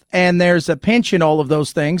south and there's a pinch in all of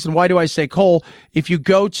those things, and why do I say coal? If you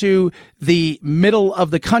go to the middle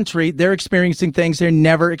of the country, they're experiencing things they've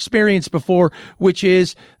never experienced before, which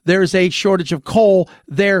is there's a shortage of coal.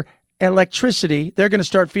 Their electricity, they're going to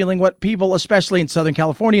start feeling what people, especially in Southern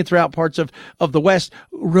California and throughout parts of the West,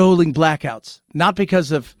 rolling blackouts. Not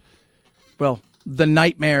because of, well, the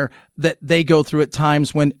nightmare that they go through at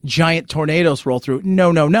times when giant tornadoes roll through.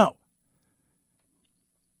 No.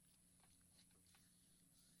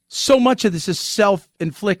 So much of this is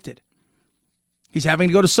self-inflicted. He's having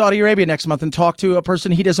to go to Saudi Arabia next month and talk to a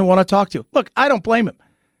person he doesn't want to talk to. Look, I don't blame him.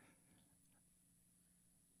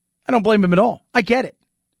 I don't blame him at all. I get it.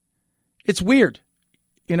 It's weird.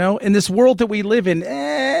 You know, in this world that we live in,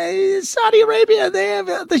 Saudi Arabia, they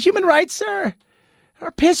have the human rights are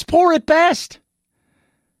piss poor at best.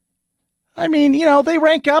 I mean, you know, they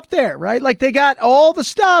rank up there, right? Like they got all the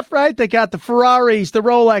stuff, right? They got the Ferraris, the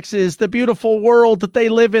Rolexes, the beautiful world that they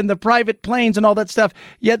live in, the private planes and all that stuff.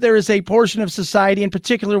 Yet there is a portion of society, in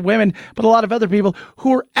particular women, but a lot of other people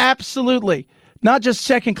who are absolutely not just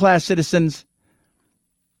second-class citizens.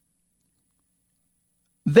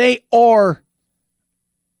 They are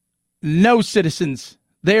no citizens.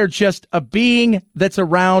 They're just a being that's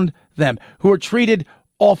around them who are treated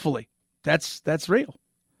awfully. That's real.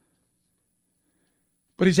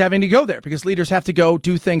 But he's having to go there because leaders have to go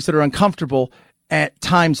do things that are uncomfortable at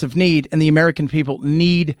times of need, and the American people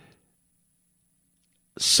need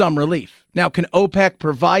some relief. Now, can OPEC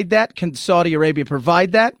provide that? Can Saudi Arabia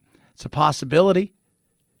provide that? It's a possibility.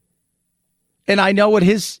 And I know what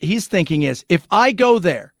his thinking is. If I go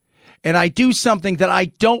there and I do something that I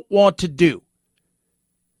don't want to do,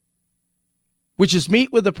 which is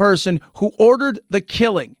meet with the person who ordered the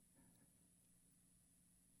killing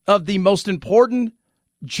of the most important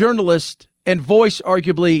journalist and voice,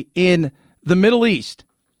 arguably, in the Middle East,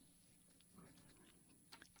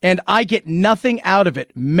 and I get nothing out of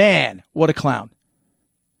it, man, what a clown.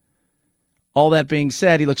 All that being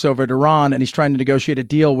said, he looks over at Iran and he's trying to negotiate a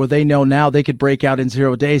deal where they know now they could break out in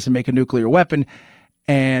 0 days and make a nuclear weapon,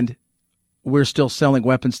 and we're still selling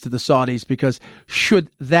weapons to the Saudis because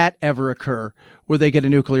should that ever occur where they get a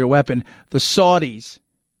nuclear weapon, the Saudis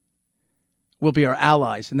will be our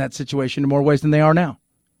allies in that situation in more ways than they are now.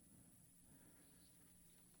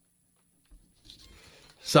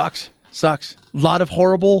 Sucks. A lot of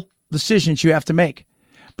horrible decisions you have to make.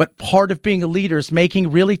 But part of being a leader is making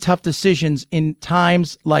really tough decisions in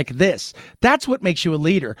times like this. That's what makes you a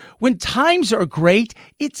leader. When times are great,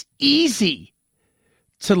 it's easy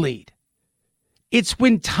to lead. It's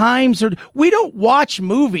when times are... We don't watch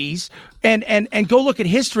movies and go look at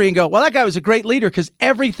history and go, well, that guy was a great leader because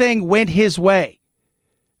everything went his way.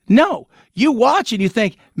 No, you watch and you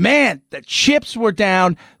think, man, the chips were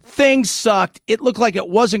down, things sucked, it looked like it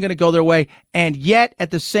wasn't going to go their way, and yet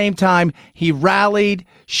at the same time, he rallied,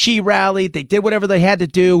 she rallied, they did whatever they had to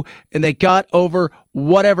do, and they got over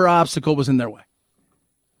whatever obstacle was in their way.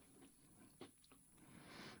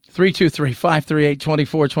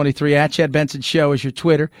 323-538-2423 at Chad Benson Show is your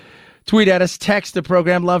Twitter. Tweet at us, text the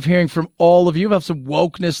program. Love hearing from all of you. We'll have some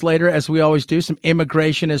wokeness later, as we always do, some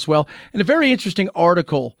immigration as well. And a very interesting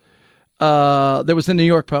article that was in the New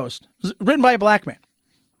York Post. It was written by a black man,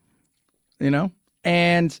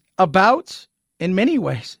 and about, in many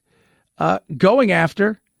ways, going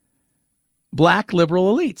after black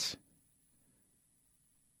liberal elites.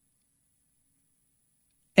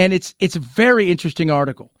 And it's a very interesting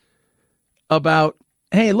article about,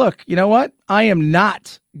 hey, look, you know what? I am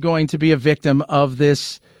not going to be a victim of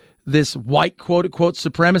this white quote-unquote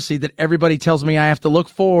supremacy that everybody tells me I have to look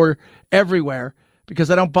for everywhere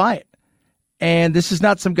because I don't buy it. And this is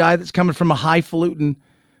not some guy that's coming from a highfalutin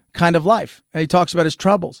kind of life. And he talks about his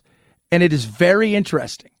troubles. And it is very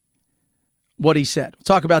interesting what he said. We'll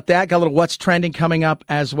talk about that. Got a little what's trending coming up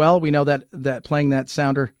as well. We know that playing that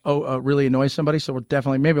sounder really annoys somebody. So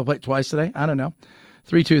we'll maybe we'll play it twice today. I don't know.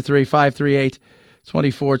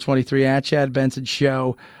 323-538-2423 at Chad Benson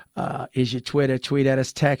Show is your Twitter. Tweet at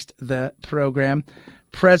us. Text the program.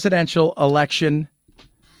 Presidential Election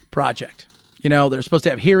Project. They're supposed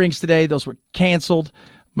to have hearings today. Those were canceled,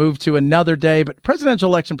 moved to another day. But Presidential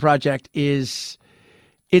Election Project it is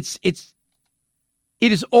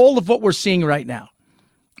all of what we're seeing right now.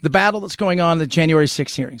 The battle that's going on in the January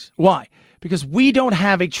 6th hearings. Why? Because we don't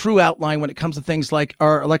have a true outline when it comes to things like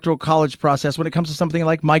our electoral college process, when it comes to something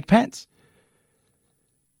like Mike Pence.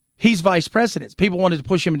 He's vice president. People wanted to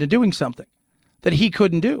push him into doing something that he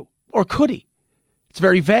couldn't do. Or could he? It's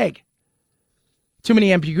very vague. Too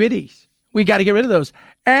many ambiguities. We got to get rid of those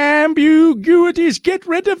ambiguities. Get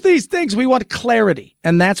rid of these things. We want clarity.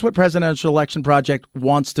 And that's what Presidential Election Project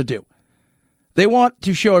wants to do. They want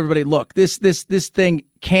to show everybody, look, this thing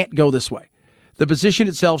can't go this way. The position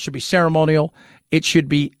itself should be ceremonial. It should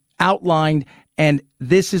be outlined, and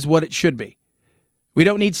this is what it should be. We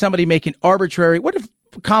don't need somebody making arbitrary. What if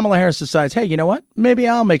Kamala Harris decides, hey, you know what? Maybe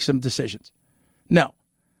I'll make some decisions. No.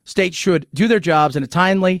 States should do their jobs in a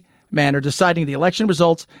timely manner, deciding the election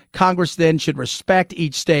results. Congress then should respect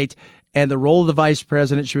each state, and the role of the vice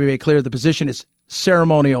president should be made clear. The position is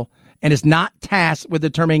ceremonial and is not tasked with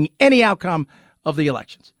determining any outcome of the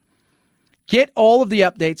elections. Get all of the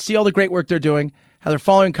updates, see all the great work they're doing, how they're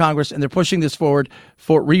following Congress, and they're pushing this forward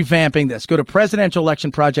for revamping this. Go to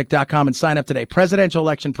presidentialelectionproject.com and sign up today.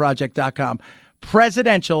 Presidentialelectionproject.com.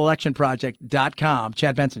 Presidentialelectionproject.com.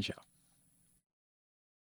 Chad Benson Show.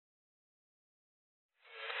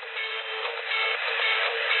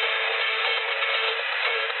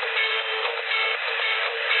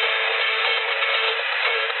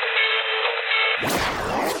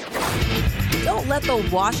 Don't let the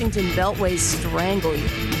Washington Beltway strangle you.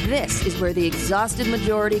 This is where the exhausted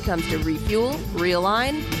majority comes to refuel,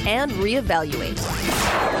 realign, and reevaluate.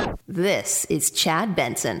 This is Chad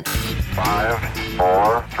Benson. 5,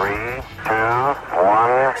 4, 3, 2,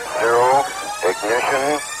 1, 0.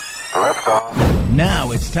 Ignition. Liftoff.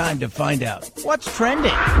 Now it's time to find out what's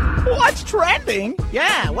trending. What's trending?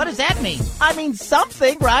 Yeah, what does that mean? I mean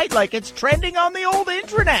something, right? Like it's trending on the old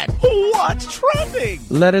internet. What's trending?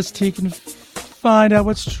 Let us take and find out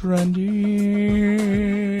what's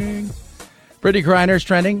trending. Brittney Griner is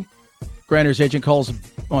trending. Griner's agent calls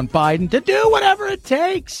on Biden to do whatever it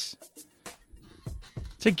takes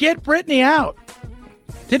to get Brittney out.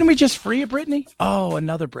 Didn't we just free a Brittney? Oh,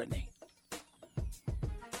 another Brittney.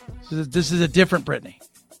 This is a different Brittney.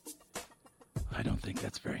 I don't think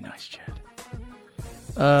that's very nice, Chad.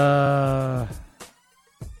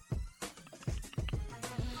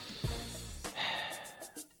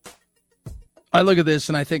 I look at this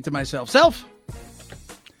and I think to myself,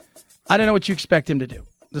 I don't know what you expect him to do.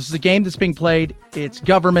 This is a game that's being played. It's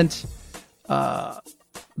government.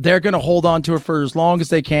 They're going to hold on to her for as long as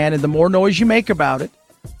they can. And the more noise you make about it,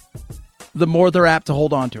 the more they're apt to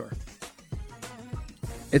hold on to her.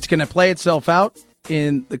 It's going to play itself out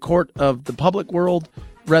in the court of the public world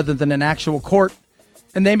rather than an actual court.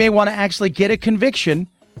 And they may want to actually get a conviction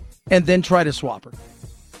and then try to swap her.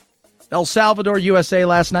 El Salvador, USA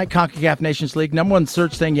last night, CONCACAF Nations League, number one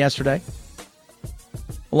search thing yesterday,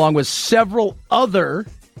 along with several other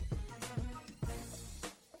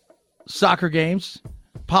soccer games,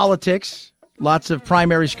 politics, lots of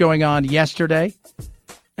primaries going on yesterday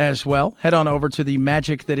as well. Head on over to the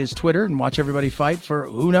magic that is Twitter and watch everybody fight for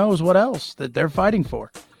who knows what else that they're fighting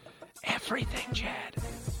for. Everything, Chad.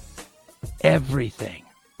 Everything.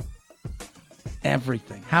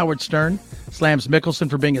 Howard Stern slams Mickelson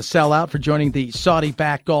for being a sellout for joining the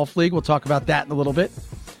Saudi-backed golf league. We'll talk about that in a little bit.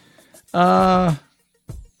 I'm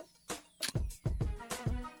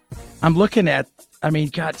looking at,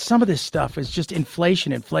 God, some of this stuff is just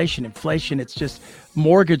inflation. It's just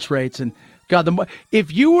mortgage rates. And, God,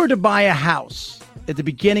 if you were to buy a house at the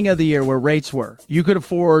beginning of the year where rates were, you could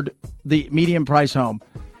afford the median price home,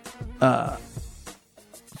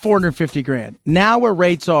 $450,000. Now where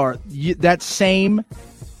rates are, that same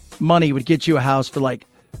money would get you a house for like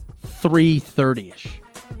 $330,000-ish.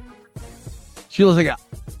 She looks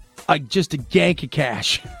like just a gank of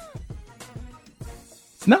cash.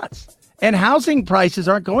 It's nuts. And housing prices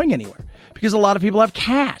aren't going anywhere because a lot of people have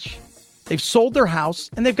cash. They've sold their house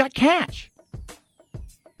and they've got cash.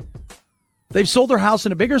 They've sold their house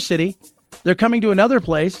in a bigger city. They're coming to another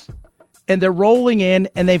place and they're rolling in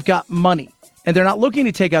and they've got money. And they're not looking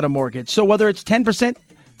to take out a mortgage. So whether it's 10%,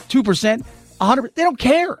 2%, 100%, they don't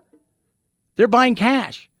care. They're buying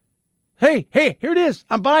cash. Hey, here it is.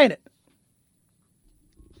 I'm buying it.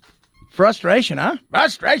 Frustration, huh?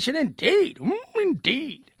 Frustration indeed.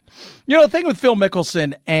 Indeed. The thing with Phil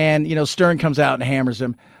Mickelson and, Stern comes out and hammers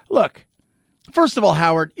him. Look, first of all,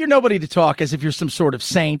 Howard, you're nobody to talk as if you're some sort of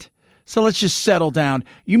saint. So let's just settle down.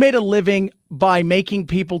 You made a living by making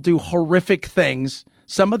people do horrific things,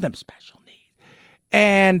 some of them special.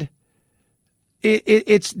 And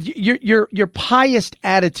it's your pious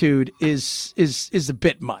attitude is a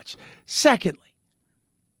bit much. Secondly,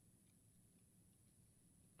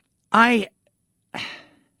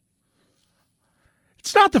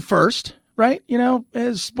 it's not the first, right?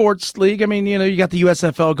 As sports league. You got the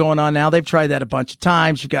USFL going on now. They've tried that a bunch of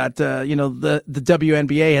times. You got the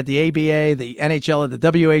WNBA had the ABA, the NHL had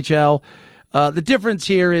the WHL. The difference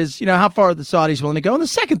here is, how far are the Saudis willing to go? And the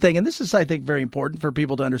second thing, and this is, I think, very important for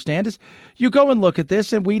people to understand, is you go and look at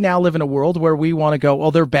this, and we now live in a world where we want to go,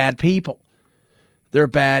 well, they're bad people. They're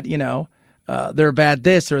bad, they're bad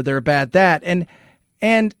this or they're bad that.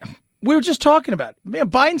 And we were just talking about it.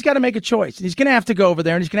 Biden's got to make a choice. He's going to have to go over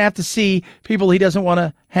there, and he's going to have to see people he doesn't want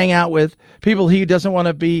to hang out with, people he doesn't want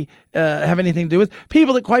to be have anything to do with,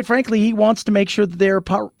 people that, quite frankly, he wants to make sure that they're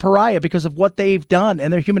pariah because of what they've done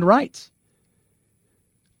and their human rights.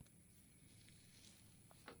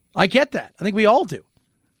 I get that. I think we all do.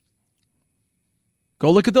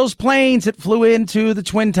 Go look at those planes that flew into the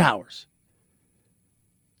Twin Towers.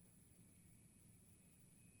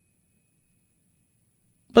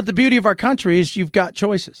 But the beauty of our country is you've got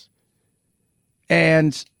choices.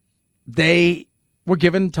 And they were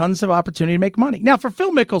given tons of opportunity to make money. Now, for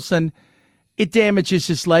Phil Mickelson, it damages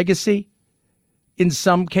his legacy in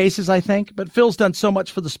some cases, I think. But Phil's done so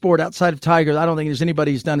much for the sport outside of Tiger. I don't think there's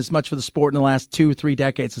anybody who's done as much for the sport in the last 2-3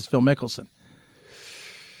 decades as Phil Mickelson.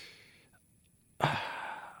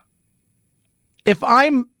 If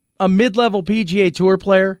I'm a mid-level PGA Tour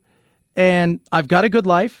player and I've got a good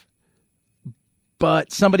life,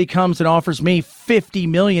 but somebody comes and offers me $50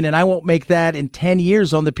 million and I won't make that in 10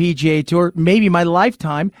 years on the PGA Tour, maybe my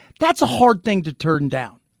lifetime, that's a hard thing to turn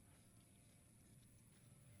down.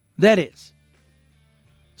 That is.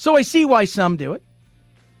 So I see why some do it.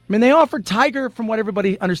 They offered Tiger, from what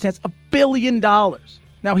everybody understands, $1 billion.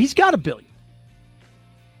 Now, he's got $1 billion.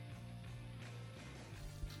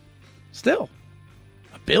 Still,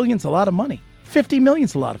 $1 billion's a lot of money. $50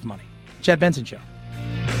 million's a lot of money. Chad Benson Show.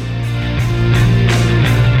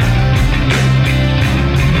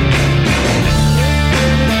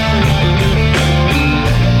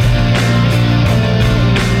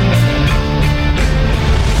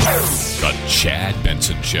 Chad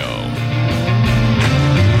Benson Show.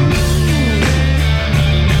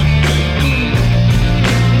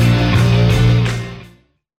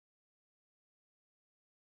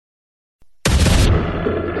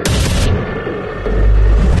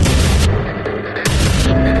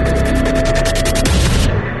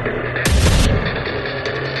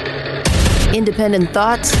 Independent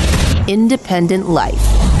thoughts, independent life.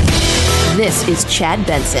 This is Chad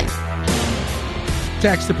Benson.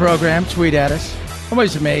 Text the program, tweet at us. I'm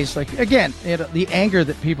always amazed. Again, the anger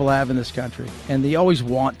that people have in this country, and they always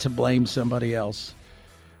want to blame somebody else.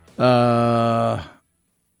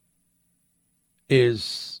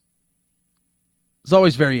 is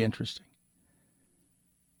always very interesting.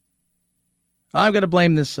 I'm going to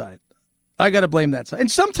blame this side. I got to blame that side. And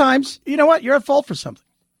sometimes, you know what? You're at fault for something,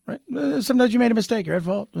 right? Sometimes you made a mistake. You're at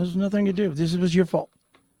fault. There's nothing to do. This was your fault.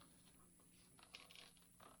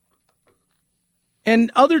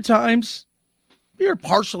 And other times, you're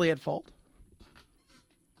partially at fault.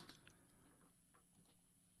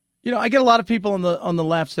 You know, I get a lot of people on the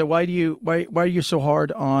left say, why are you so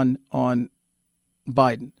hard on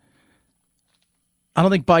Biden? I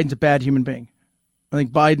don't think Biden's a bad human being. I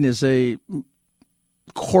think Biden is a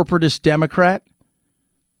corporatist Democrat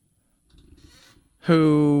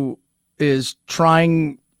who is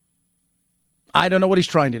trying. I don't know what he's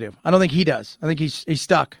trying to do. I don't think he does. I think he's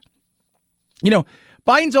stuck. You know,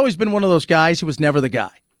 Biden's always been one of those guys who was never the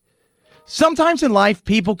guy. Sometimes in life,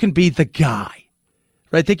 people can be the guy,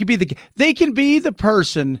 right? They can be the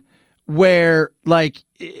person where, like,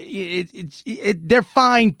 they're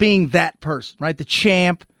fine being that person, right? The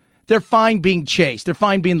champ. They're fine being chased. They're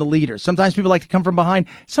fine being the leader. Sometimes people like to come from behind.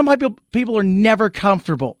 Some people are never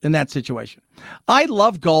comfortable in that situation. I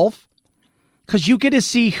love golf because you get to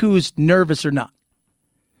see who's nervous or not.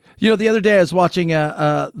 You know, the other day I was watching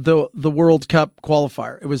the World Cup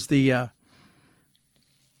qualifier. It was the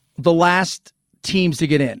last teams to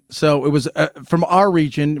get in. So it was from our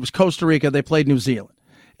region. It was Costa Rica. They played New Zealand.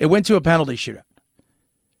 It went to a penalty shootout.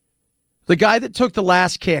 The guy that took the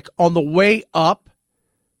last kick on the way up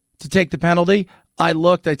to take the penalty, I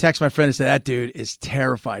texted my friend and said, that dude is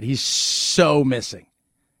terrified. He's so missing.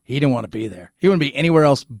 He didn't want to be there. He wouldn't be anywhere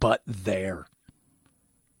else but there.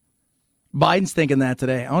 Biden's thinking that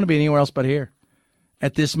today. I want to be anywhere else but here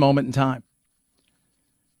at this moment in time.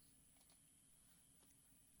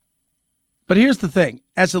 But here's the thing.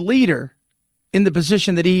 As a leader in the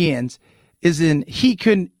position that he he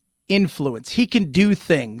can influence. He can do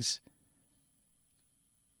things.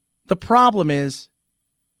 The problem is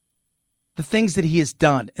the things that he has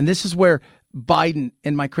done. And this is where Biden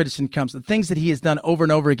and my criticism comes. The things that he has done over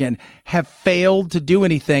and over again have failed to do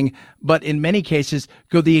anything, but in many cases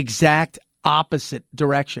go the exact opposite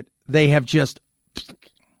direction. They have just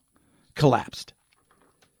collapsed.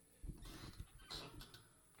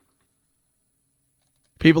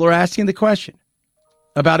 People are asking the question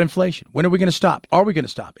about inflation. When are we going to stop? Are we going to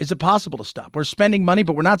stop? Is it possible to stop? We're spending money,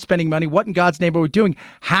 but we're not spending money. What in God's name are we doing?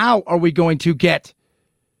 How are we going to get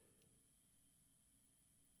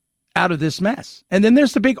out of this mess? And then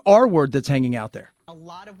there's the big R word that's hanging out there. A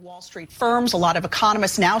lot of Wall Street firms, a lot of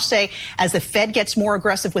economists now say as the Fed gets more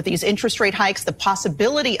aggressive with these interest rate hikes, the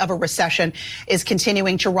possibility of a recession is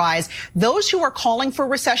continuing to rise. Those who are calling for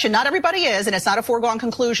recession, not everybody is, and it's not a foregone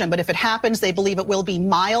conclusion, but if it happens, they believe it will be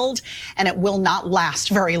mild and it will not last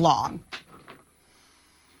very long.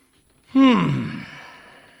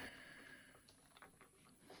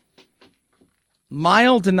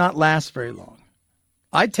 Mild and not last very long.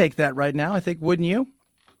 I'd take that right now, I think, wouldn't you?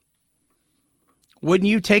 Wouldn't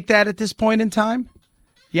you take that at this point in time?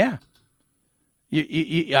 Yeah.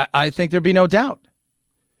 I think there'd be no doubt.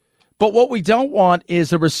 But what we don't want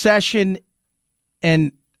is a recession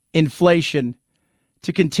and inflation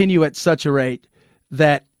to continue at such a rate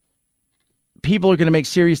that people are going to make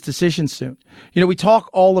serious decisions soon. You know, we talk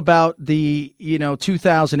all about the,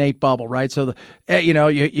 2008 bubble, right? So,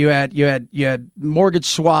 you had mortgage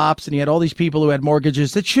swaps and you had all these people who had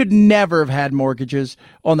mortgages that should never have had mortgages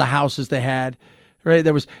on the houses they had. Right,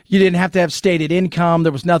 you didn't have to have stated income.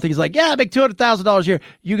 There was nothing. It's like, yeah, I make $200,000 a year.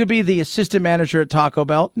 You could be the assistant manager at Taco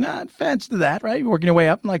Bell. Not offense to that, right? You're working your way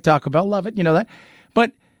up like Taco Bell, love it, you know that.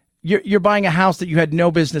 But you're buying a house that you had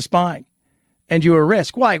no business buying, and you were a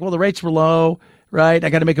risk. Why? Well, the rates were low, right?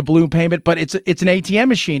 I got to make a balloon payment, but it's an ATM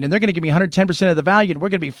machine, and they're going to give me 110% of the value, and we're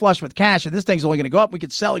going to be flush with cash, and this thing's only going to go up. We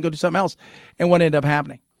could sell and go do something else, and what ended up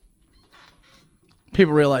happening?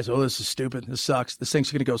 People realize, oh, this is stupid. This sucks. This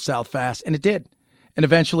thing's going to go south fast, and it did. And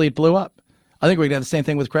eventually it blew up. I think we're going to have the same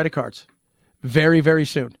thing with credit cards very, very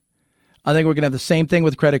soon. I think we're going to have the same thing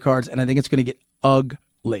with credit cards, and I think it's going to get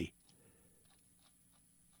ugly.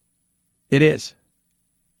 It is.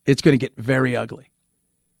 It's going to get very ugly.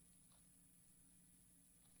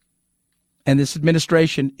 And this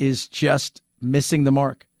administration is just missing the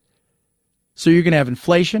mark. So you're going to have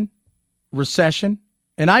inflation, recession,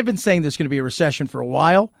 and I've been saying there's going to be a recession for a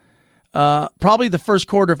while, probably the first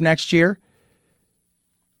quarter of next year.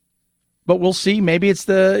 But we'll see. Maybe it's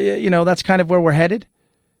that's kind of where we're headed.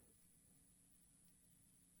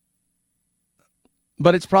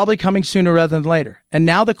 But it's probably coming sooner rather than later. And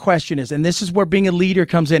now the question is, and this is where being a leader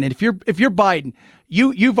comes in. And if you're Biden,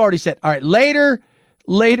 you've already said, all right, later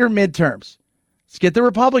midterms. Let's get the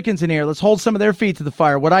Republicans in here. Let's hold some of their feet to the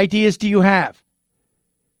fire. What ideas do you have?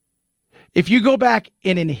 If you go back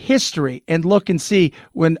in history and look and see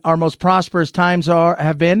when our most prosperous times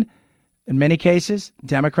have been, in many cases,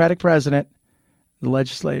 Democratic president, the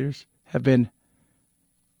legislators have been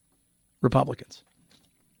Republicans.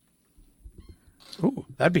 Ooh,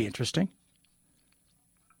 that'd be interesting.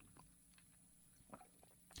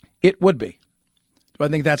 It would be. Do I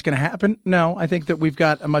think that's going to happen? No, I think that we've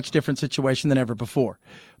got a much different situation than ever before.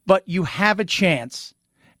 But you have a chance,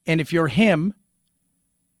 and if you're him,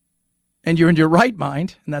 and you're in your right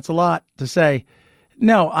mind, and that's a lot to say,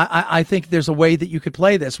 no, I think there's a way that you could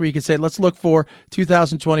play this where you could say, let's look for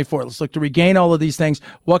 2024. Let's look to regain all of these things.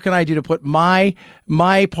 What can I do to put my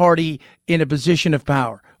party in a position of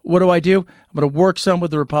power? What do? I'm going to work some with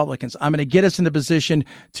the Republicans. I'm going to get us in a position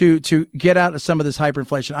to get out of some of this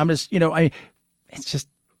hyperinflation.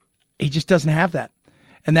 He just doesn't have that.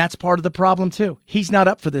 And that's part of the problem too. He's not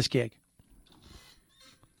up for this gig.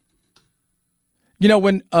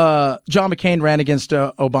 When John McCain ran against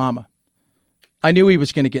Obama, I knew he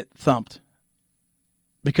was going to get thumped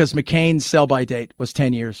because McCain's sell-by date was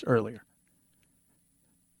 10 years earlier.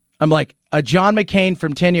 I'm like, a John McCain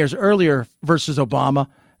from 10 years earlier versus Obama,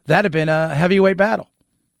 that'd have been a heavyweight battle.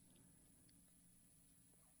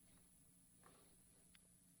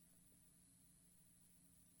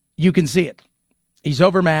 You can see it. He's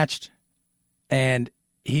overmatched, and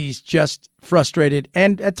he's just frustrated.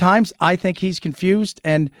 And at times, I think he's confused,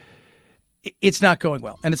 and it's not going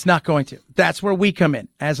well, and it's not going to. That's where we come in.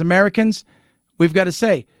 As Americans, we've got to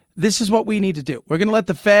say, this is what we need to do. We're going to let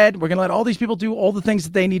the Fed, we're going to let all these people do all the things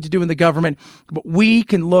that they need to do in the government, but we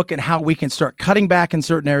can look at how we can start cutting back in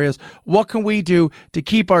certain areas. What can we do to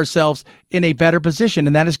keep ourselves in a better position?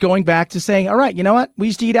 And that is going back to saying, all right, you know what? We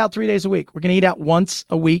used to eat out 3 days a week. We're going to eat out once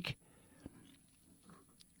a week.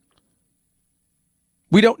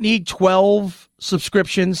 We don't need 12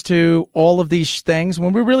 subscriptions to all of these things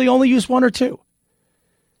when we really only use 1 or 2.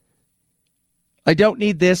 I don't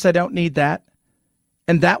need this. I don't need that.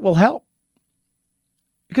 And that will help.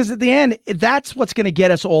 Because at the end, that's what's going to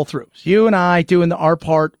get us all through. So you and I doing our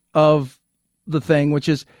part of the thing, which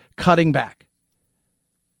is cutting back.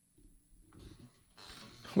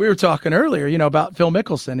 We were talking earlier, about Phil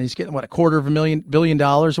Mickelson. He's getting, $250 billion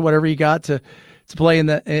or whatever he got to play in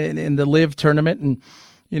the LIV tournament. And,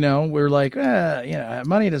 we're like,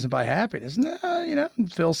 money doesn't buy happiness. No,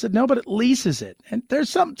 Phil said, no, but it leases it. And there's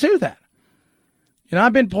something to that.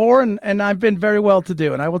 I've been poor and I've been very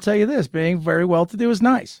well-to-do. And I will tell you this, being very well-to-do is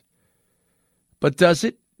nice. But does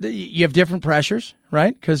it, you have different pressures,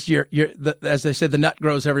 right? Because as they say, the nut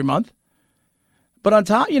grows every month. But on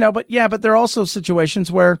top, but there are also situations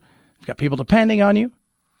where you've got people depending on you.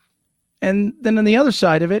 And then on the other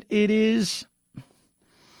side of it, it's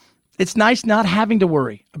nice not having to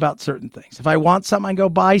worry about certain things. If I want something, I go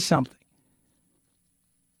buy something.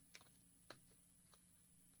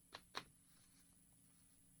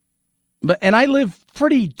 And I live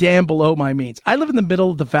pretty damn below my means. I live in the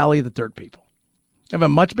middle of the valley of the dirt people. I have a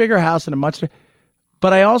much bigger house and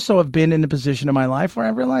but I also have been in a position in my life where I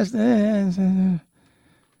realized, not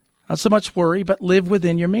so much worry, but live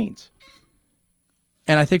within your means.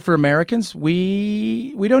 And I think for Americans,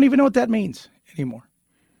 we don't even know what that means anymore.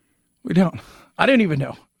 We don't. I don't even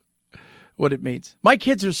know what it means. My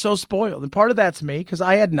kids are so spoiled, and part of that's me because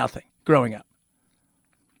I had nothing growing up.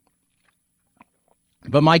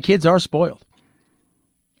 But my kids are spoiled.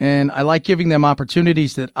 And I like giving them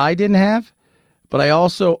opportunities that I didn't have, but I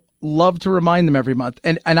also love to remind them every month.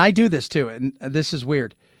 And I do this too, and this is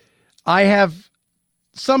weird.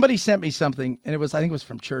 Somebody sent me something, and I think it was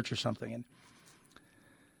from church or something, and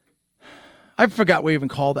I forgot we even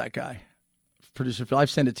called that guy. Producer Phil, I've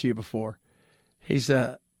sent it to you before. He's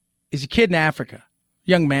a kid in Africa,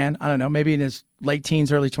 young man, I don't know, maybe in his late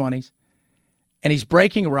teens, early 20s, and he's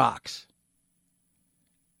breaking rocks.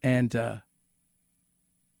 And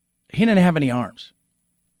he didn't have any arms.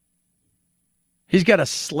 He's got a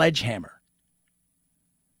sledgehammer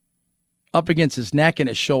up against his neck and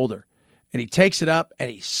his shoulder. And he takes it up and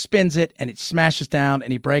he spins it and it smashes down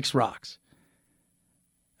and he breaks rocks.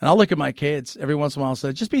 And I'll look at my kids every once in a while and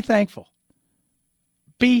say, just be thankful.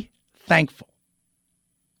 Be thankful.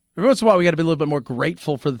 Every once in a while, we got to be a little bit more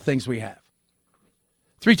grateful for the things we have.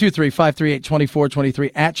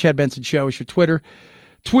 323-538-2423 at Chad Benson Show is your Twitter.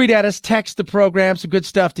 Tweet at us, text the program, some good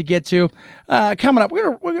stuff to get to. Coming up,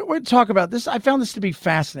 we're going to talk about this. I found this to be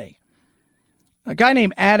fascinating. A guy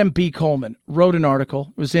named Adam B. Coleman wrote an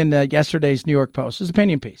article. It was in yesterday's New York Post. It was an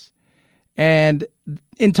opinion piece. And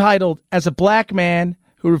entitled, As a Black Man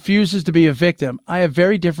Who Refuses to Be a Victim, I have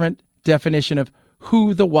very different definition of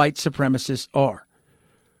who the white supremacists are.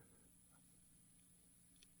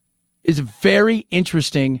 It's a very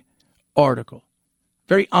interesting article.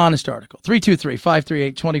 Very honest article.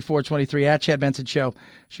 323-538-2423 at Chad Benson Show.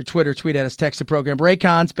 It's your Twitter. Tweet at us. Text the program.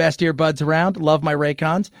 Raycons, best earbuds around. Love my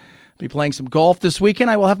Raycons. Be playing some golf this weekend.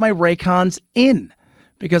 I will have my Raycons in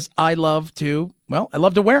because I love to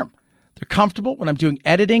wear them. They're comfortable. When I'm doing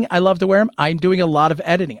editing, I love to wear them. I'm doing a lot of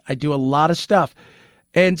editing. I do a lot of stuff.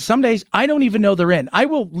 And some days, I don't even know they're in. I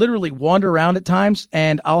will literally wander around at times,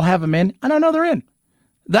 and I'll have them in. I don't know they're in.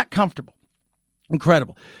 That comfortable.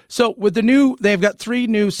 Incredible. So with they've got 3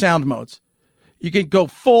 new sound modes. You can go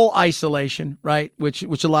full isolation, right, which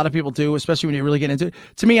a lot of people do, especially when you really get into it.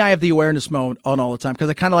 To me, I have the awareness mode on all the time because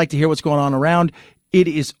I kind of like to hear what's going on around. It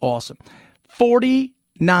is awesome.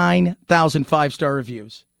 49,000 5-star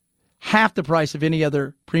reviews. Half the price of any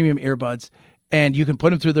other premium earbuds, and you can put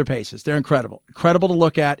them through their paces. They're incredible. Incredible to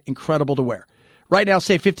look at, incredible to wear. Right now,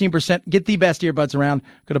 save 15%. Get the best earbuds around.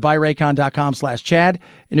 Go to buyraycon.com/Chad,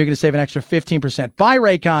 and you're going to save an extra 15%.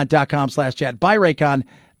 Buyraycon.com/Chad.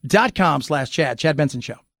 Buyraycon.com/Chad. Chad Benson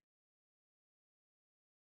Show.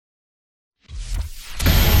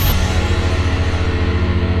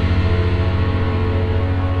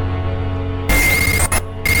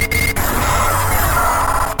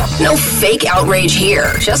 No fake outrage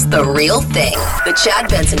here. Just the real thing. The Chad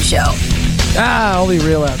Benson Show. Only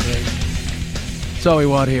real outrage. That's all we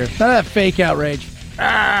want here. None of that fake outrage.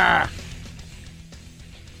 I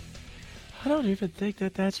don't even think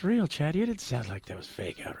that's real, Chad. You didn't sound like that was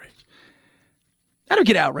fake outrage. I don't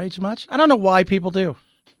get outraged much. I don't know why people do.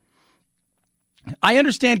 I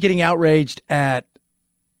understand getting outraged at,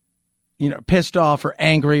 pissed off or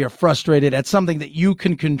angry or frustrated at something that you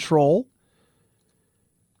can control.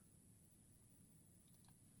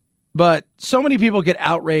 But so many people get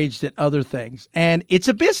outraged at other things, and it's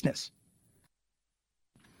a business.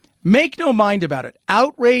 Make no mind about it.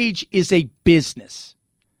 Outrage is a business.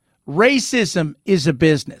 Racism is a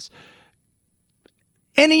business.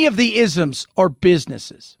 Any of the isms are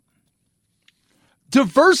businesses.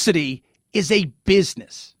 Diversity is a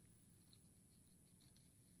business.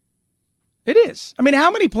 It is. I mean, how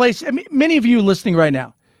many places, many of you listening right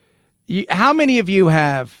now, how many of you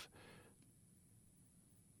have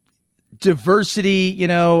diversity,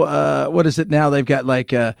 what is it now? They've got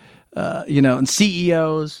and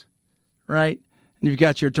CEOs, right? And you've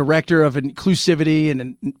got your director of inclusivity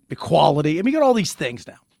and equality. You got all these things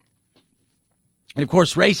now. And of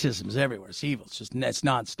course, racism is everywhere. It's evil. It's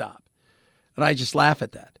nonstop. And I just laugh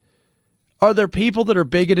at that. Are there people that are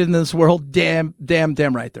bigoted in this world? Damn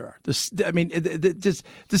right there are. Just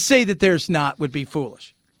to say that there's not would be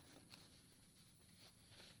foolish.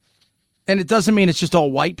 And it doesn't mean it's just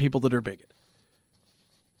all white people that are bigoted.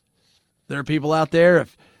 There are people out there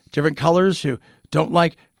of different colors who don't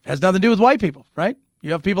like, has nothing to do with white people, right?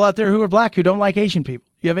 You have people out there who are black who don't like Asian people.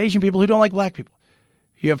 You have Asian people who don't like black people.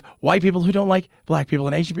 You have white people who don't like black people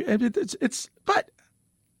and Asian people. But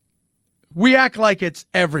we act like it's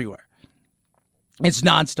everywhere. It's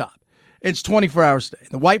nonstop. It's 24 hours a day.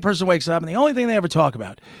 The white person wakes up and the only thing they ever talk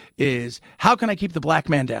about is, how can I keep the black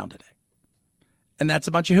man down today? And that's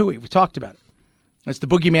a bunch of hooey. We talked about it. That's the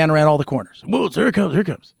boogeyman around all the corners. Whoa, here it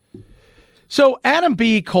comes. So Adam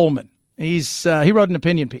B. Coleman, he wrote an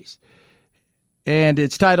opinion piece. And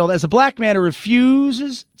it's titled, "As a black man who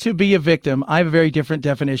refuses to be a victim, I have a very different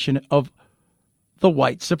definition of the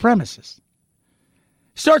white supremacist."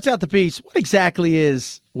 Starts out the piece, what exactly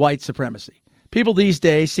is white supremacy? People these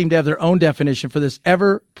days seem to have their own definition for this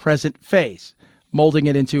ever-present phase, molding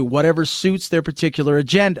it into whatever suits their particular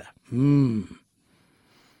agenda.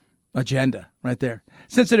 Agenda, right there.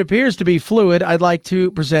 Since it appears to be fluid, I'd like to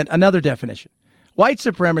present another definition. White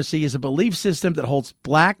supremacy is a belief system that holds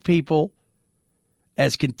black people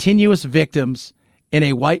as continuous victims in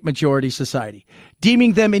a white majority society,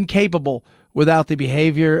 deeming them incapable without the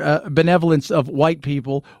benevolence of white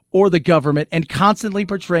people or the government, and constantly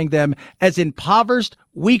portraying them as impoverished,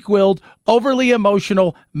 weak-willed, overly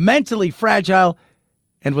emotional, mentally fragile,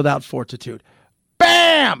 and without fortitude.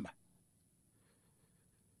 Bam!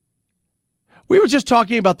 We were just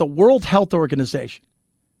talking about the World Health Organization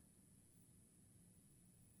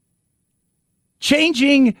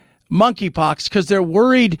changing monkeypox because they're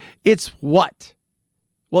worried it's what?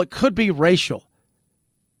 Well, it could be racial.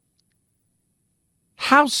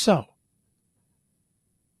 How so?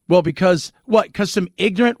 Well, because what? Because some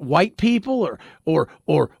ignorant white people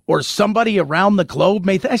or somebody around the globe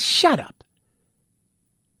may shut up.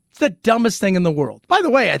 It's the dumbest thing in the world. By the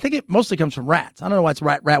way, I think it mostly comes from rats. I don't know why it's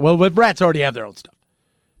rat. Well, but rats already have their own stuff.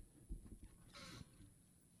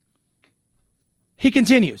 He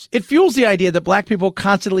continues, "It fuels the idea that black people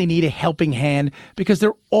constantly need a helping hand because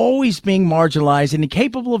they're always being marginalized and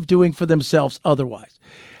incapable of doing for themselves otherwise.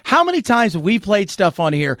 How many times have we played stuff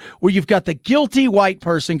on here where you've got the guilty white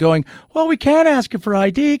person going, well, we can't ask them for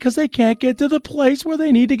ID because they can't get to the place where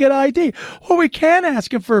they need to get ID. Or we can't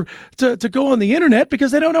ask them to go on the internet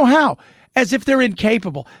because they don't know how, as if they're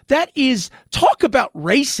incapable. That is, talk about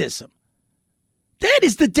racism. That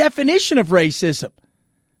is the definition of racism.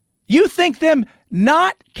 You think them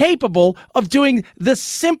not capable of doing the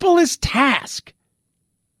simplest task.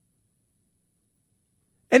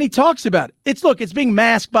 And he talks about it. It's being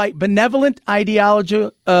masked by benevolent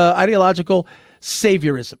ideological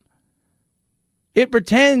saviorism. It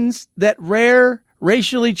pretends that rare,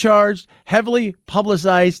 racially charged, heavily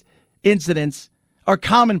publicized incidents are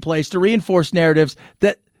commonplace to reinforce narratives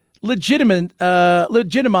that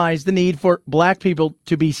legitimize the need for black people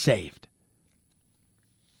to be saved.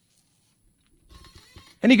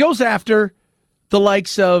 And he goes after the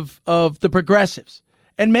likes of the progressives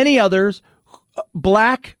and many others,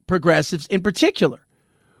 black progressives in particular,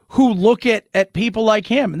 who look at people like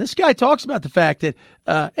him. And this guy talks about the fact that,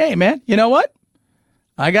 hey, man, you know what?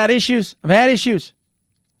 I got issues. I've had issues.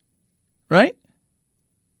 Right?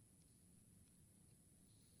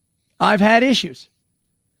 I've had issues.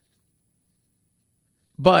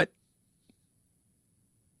 But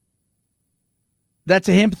that's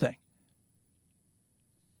a him thing.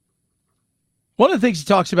 One of the things he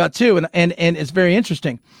talks about, too, and it's very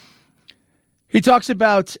interesting, he talks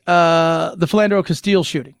about the Philando Castile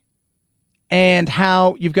shooting and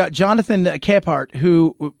how you've got Jonathan Capehart,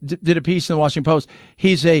 who did a piece in the Washington Post.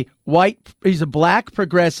 He's a black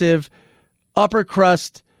progressive, upper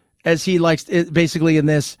crust, as he likes, basically in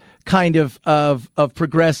this kind of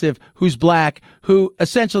progressive who's black, who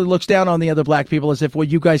essentially looks down on the other black people as if, well,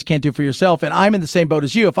 you guys can't do for yourself. And I'm in the same boat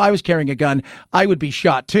as you. If I was carrying a gun, I would be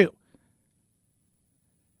shot, too.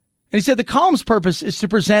 And he said the column's purpose is to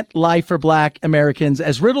present life for black Americans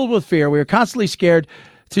as riddled with fear. We are constantly scared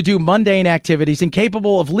to do mundane activities,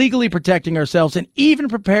 incapable of legally protecting ourselves, and even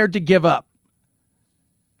prepared to give up.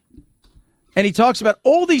 And he talks about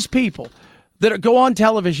all these people that go on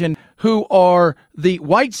television who are the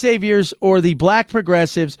white saviors or the black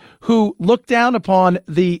progressives who look down upon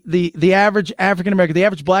the average African American, the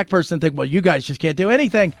average black person, and think, well, you guys just can't do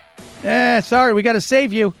anything. Sorry, we got to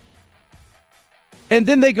save you. And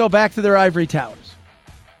then they go back to their ivory towers.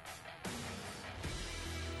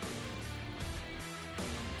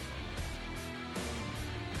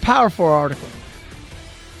 Powerful article.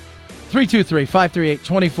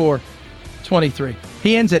 323-538-2423.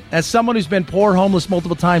 He ends it, as someone who's been poor, homeless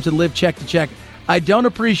multiple times and lived check to check, I don't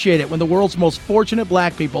appreciate it when the world's most fortunate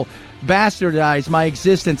black people bastardize my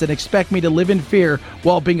existence and expect me to live in fear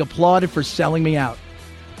while being applauded for selling me out.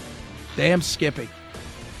 Damn Skippy.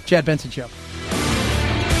 Chad Benson Show.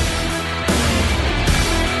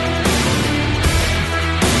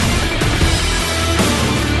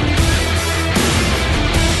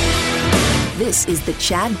 This is the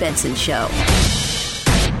Chad Benson Show.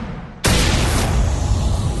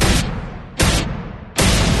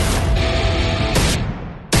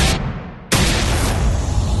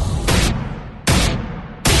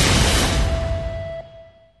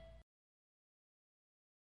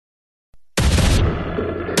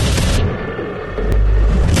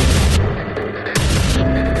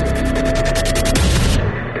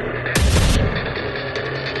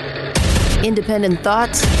 Independent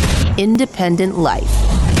thoughts, independent life.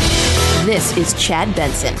 This is Chad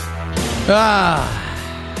Benson.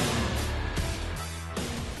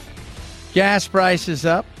 Gas prices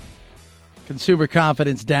up, consumer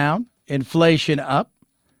confidence down, inflation up,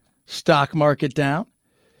 stock market down.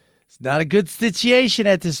 It's not a good situation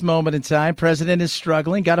at this moment in time. President is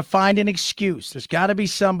struggling. Got to find an excuse. There's got to be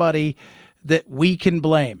somebody that we can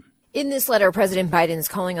blame. In this letter, President Biden is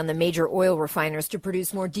calling on the major oil refiners to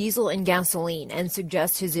produce more diesel and gasoline and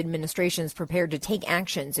suggests his administration is prepared to take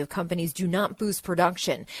actions if companies do not boost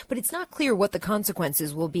production. But it's not clear what the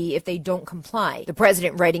consequences will be if they don't comply. The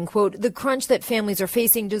president writing, quote, the crunch that families are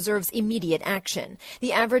facing deserves immediate action.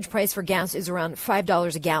 The average price for gas is around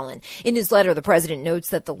 $5 a gallon. In his letter, the president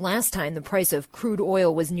notes that the last time the price of crude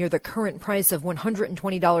oil was near the current price of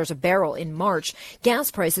 $120 a barrel in March, gas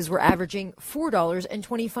prices were averaging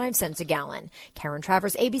 $4.25 a gallon. Karen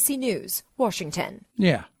Travers, ABC News, Washington.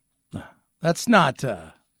 Yeah, that's not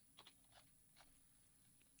good.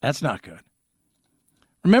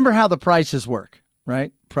 Remember how the prices work,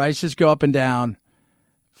 right? Prices go up and down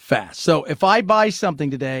fast. So if I buy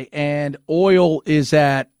something today and oil is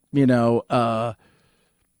at, let's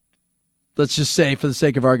just say for the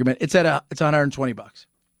sake of argument, it's $120.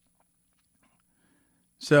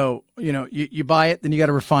 So, you buy it, then you got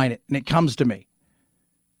to refine it, and it comes to me.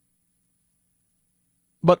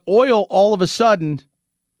 But oil all of a sudden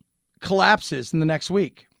collapses in the next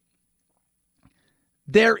week,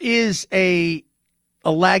 there is a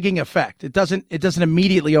lagging effect. It doesn't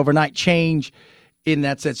immediately overnight change in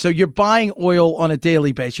that sense. So you're buying oil on a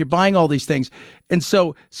daily basis. You're buying all these things. And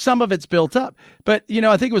so some of it's built up. But,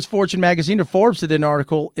 I think it was Fortune magazine or Forbes that did an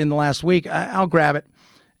article in the last week. I'll grab it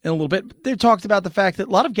in a little bit. They talked about the fact that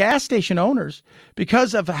a lot of gas station owners,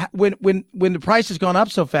 because of when the price has gone up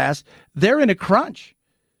so fast, they're in a crunch.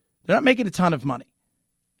 They're not making a ton of money.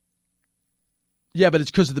 Yeah, but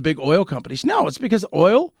it's because of the big oil companies. No, it's because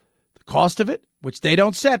oil, the cost of it, which they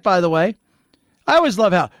don't set, by the way. I always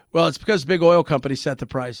love how, it's because big oil companies set the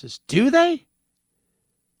prices. Do they?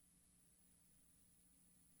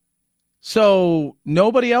 So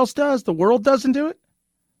nobody else does? The world doesn't do it?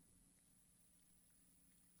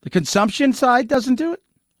 The consumption side doesn't do it?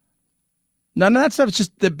 None of that stuff. It's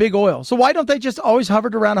just the big oil. So why don't they just always hover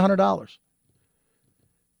around $100?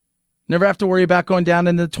 Never have to worry about going down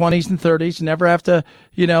into the 20s and 30s. Never have to,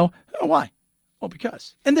 why? Well,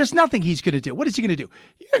 because. And there's nothing he's going to do. What is he going to do?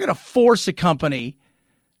 You're not going to force a company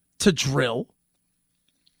to drill.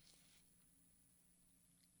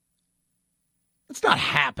 It's not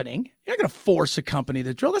happening. You're not going to force a company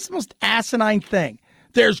to drill. That's the most asinine thing.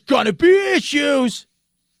 There's going to be issues.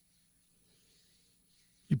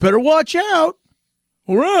 You better watch out.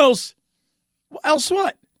 Or else. Else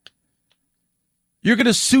what? You're going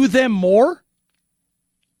to sue them more?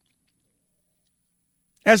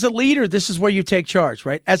 As a leader, this is where you take charge,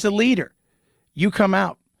 right? As a leader, you come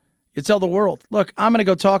out. You tell the world, look, I'm going to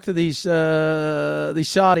go talk to these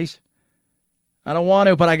Saudis. I don't want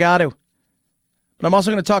to, but I got to. But I'm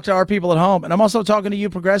also going to talk to our people at home. And I'm also talking to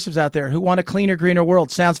you progressives out there who want a cleaner, greener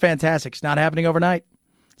world. Sounds fantastic. It's not happening overnight.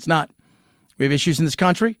 It's not. We have issues in this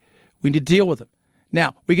country. We need to deal with them.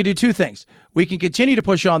 Now, we can do two things. We can continue to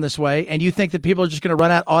push on this way, and you think that people are just going to run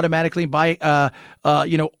out automatically and buy,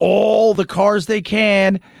 all the cars they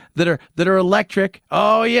can that are electric.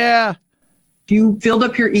 Oh, yeah. If you filled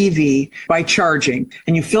up your EV by charging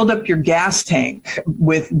and you filled up your gas tank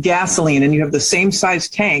with gasoline and you have the same size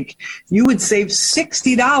tank, you would save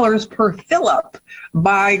 $60 per fill up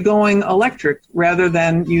by going electric rather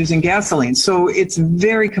than using gasoline. So it's a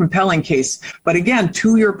very compelling case. But again,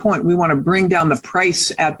 to your point, we want to bring down the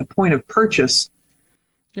price at the point of purchase.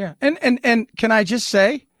 Yeah. And can I just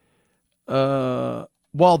say, while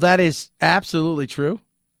that is absolutely true,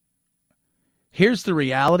 here's the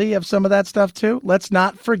reality of some of that stuff too. Let's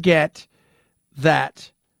not forget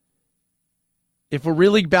that if we're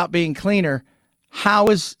really about being cleaner, how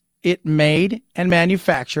is it made and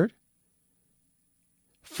manufactured?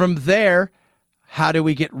 From there, how do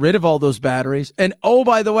we get rid of all those batteries? And oh,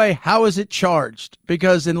 by the way, how is it charged?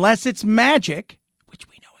 Because unless it's magic, which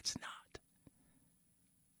we know it's not,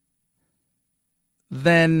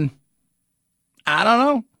 then I don't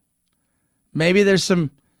know. Maybe there's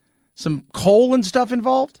some coal and stuff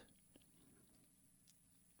involved.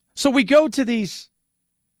 So we go to these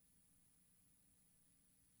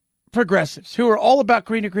progressives who are all about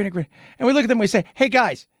greener. And we look at them and we say, hey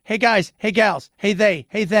guys, hey gals, hey they,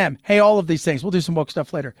 hey them, hey all of these things. We'll do some woke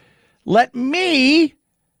stuff later. Let me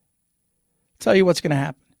tell you what's going to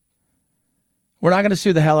happen. We're not going to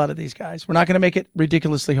sue the hell out of these guys. We're not going to make it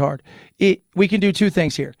ridiculously hard. We can do two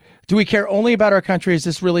things here. Do we care only about our country? Is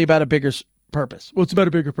this really about a bigger purpose? Well, it's about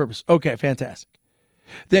a bigger purpose. Okay, fantastic.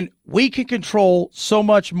 Then we can control so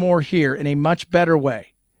much more here in a much better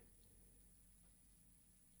way.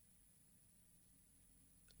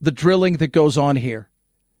 The drilling that goes on here,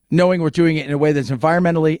 knowing we're doing it in a way that's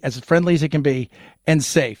environmentally as friendly as it can be and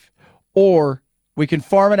safe. Or we can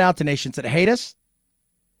farm it out to nations that hate us,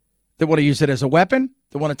 that want to use it as a weapon,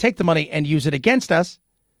 that want to take the money and use it against us.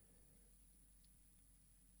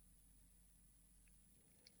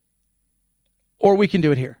 Or we can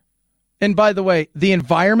do it here. And by the way, the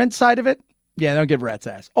environment side of it, yeah, they don't give a rat's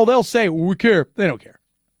ass. Oh, they'll say, well, we care. They don't care.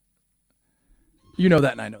 You know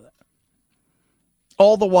that and I know that.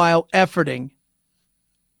 All the while efforting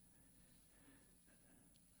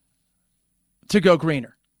to go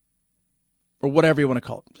greener or whatever you want to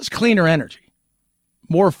call it. Just cleaner energy,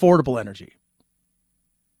 more affordable energy,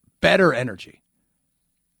 better energy.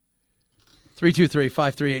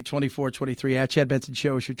 323-538-2423 at Chad Benson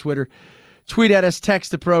Show is your Twitter. Tweet at us, text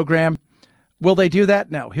the program. Will they do that?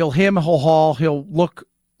 No. He'll haul, he'll look,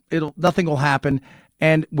 nothing will happen.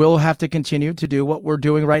 And we'll have to continue to do what we're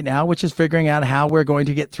doing right now, which is figuring out how we're going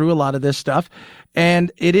to get through a lot of this stuff.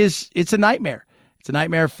 And it's a nightmare. It's a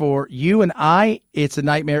nightmare for you and I. It's a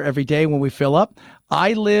nightmare every day when we fill up.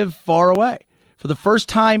 I live far away. For the first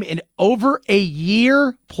time in over a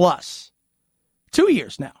year plus, 2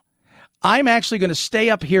 years now, I'm actually going to stay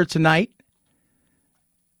up here tonight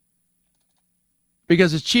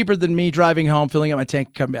because it's cheaper than me driving home, filling up my tank,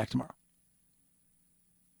 and coming back tomorrow.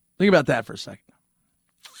 Think about that for a second.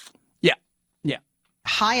 Yeah.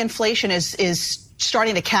 High inflation is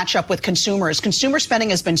starting to catch up with consumers. Consumer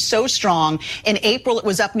spending has been so strong. In April, it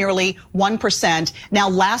was up nearly 1%. Now,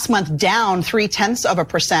 last month, down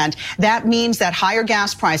 0.3%. That means that higher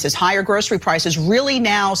gas prices, higher grocery prices, really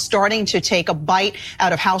now starting to take a bite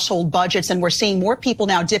out of household budgets. And we're seeing more people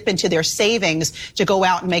now dip into their savings to go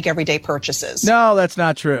out and make everyday purchases. No, that's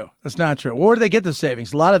not true. That's not true. Where did they get the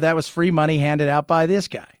savings? A lot of that was free money handed out by this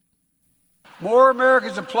guy. More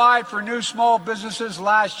Americans applied for new small businesses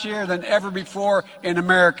last year than ever before in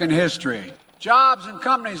American history. Jobs and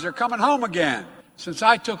companies are coming home again. Since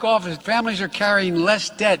I took office, families are carrying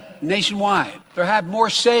less debt nationwide. They have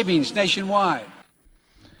more savings nationwide.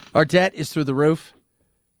 Our debt is through the roof.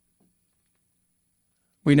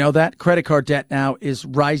 We know that. Credit card debt now is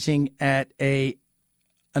rising at an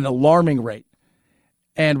alarming rate.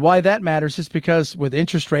 And why that matters is because with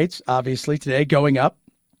interest rates, obviously, today going up,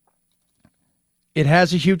 it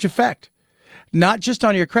has a huge effect, not just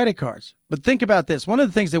on your credit cards. But think about this. One of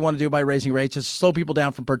the things they want to do by raising rates is slow people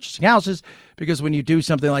down from purchasing houses, because when you do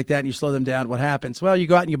something like that and you slow them down, what happens? Well, you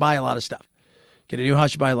go out and you buy a lot of stuff. Get a new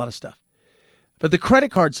house, you buy a lot of stuff. But the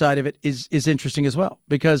credit card side of it is interesting as well,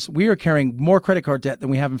 because we are carrying more credit card debt than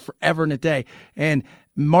we have in forever and a day. And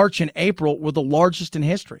March and April were the largest in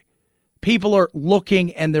history. People are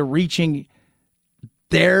looking and they're reaching.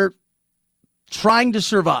 They're trying to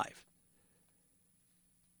survive.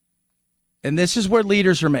 And this is where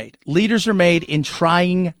leaders are made. Leaders are made in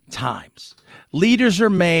trying times. Leaders are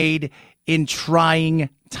made in trying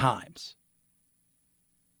times.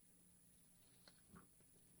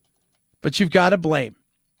 But you've got to blame.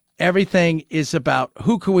 Everything is about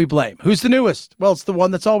who can we blame? Who's the newest? Well, it's the one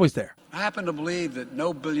that's always there. I happen to believe that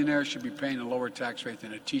no billionaire should be paying a lower tax rate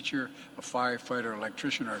than a teacher, a firefighter,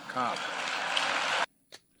 electrician, or a cop.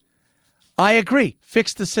 I agree.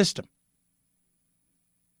 Fix the system.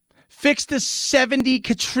 Fix the 70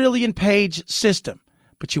 quadrillion page system,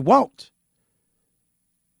 but you won't,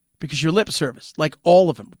 because you're lip service, like all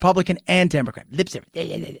of them, Republican and Democrat, lip service.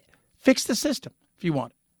 Fix the system if you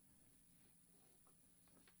want it.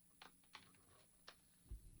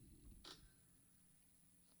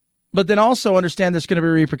 But then also understand there's going to be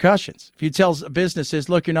repercussions. If you tell businesses,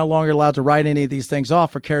 look, you're no longer allowed to write any of these things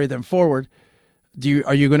off or carry them forward,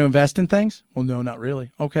 are you going to invest in things? Well, no, not really.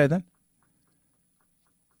 Okay, then.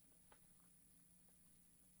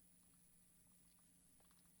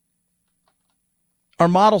 Our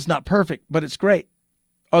model's not perfect, but it's great.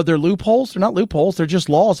 Are there loopholes? They're not loopholes. They're just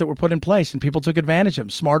laws that were put in place, and people took advantage of them.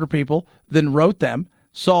 Smarter people than wrote them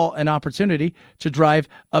saw an opportunity to drive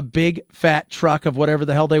a big, fat truck of whatever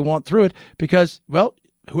the hell they want through it because, well,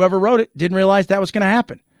 whoever wrote it didn't realize that was going to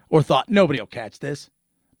happen or thought nobody will catch this,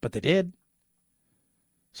 but they did.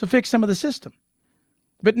 So fix some of the system.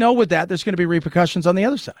 But know with that, there's going to be repercussions on the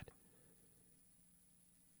other side.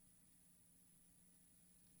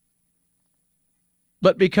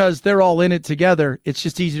 But because they're all in it together, it's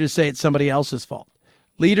just easy to say it's somebody else's fault.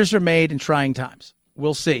 Leaders are made in trying times.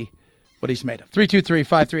 We'll see what he's made of.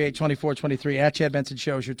 323-538-2423 at Chad Benson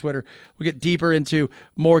Show is your Twitter. We'll get deeper into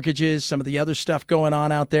mortgages, some of the other stuff going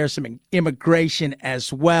on out there, some immigration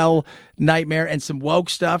as well, nightmare, and some woke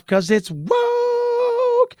stuff because it's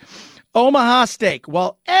woke. Omaha Steak,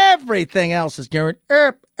 while everything else is going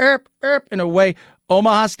in a way,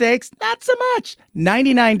 Omaha Steaks, not so much.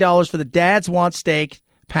 $99 for the Dads Want Steak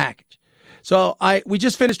package. So we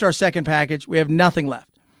just finished our second package. We have nothing left.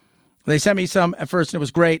 They sent me some at first, and it was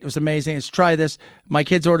great. It was amazing. Let's try this. My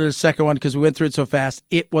kids ordered a second one because we went through it so fast.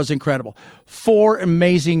 It was incredible. 4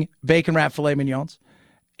 amazing bacon-wrapped filet mignons,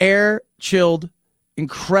 air-chilled,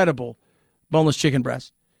 incredible boneless chicken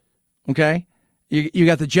breast. Okay? You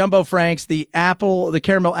got the jumbo franks, the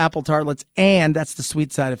caramel apple tartlets, and that's the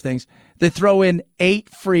sweet side of things. They throw in 8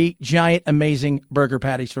 free, giant, amazing burger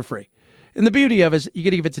patties for free. And the beauty of it is you get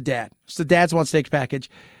to give it to Dad. It's the Dad's Want Steaks package.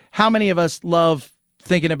 How many of us love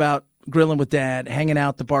thinking about grilling with Dad, hanging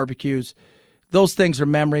out, the barbecues? Those things are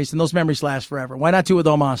memories, and those memories last forever. Why not do it with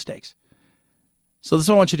Omaha Steaks? So this is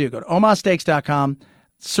what I want you to do. Go to omahasteaks.com,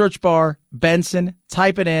 search bar, Benson,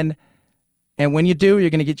 type it in, and when you do, you're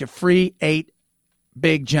going to get your free 8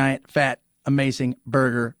 big, giant, fat, amazing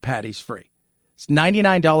burger patties free. It's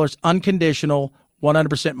 $99, unconditional,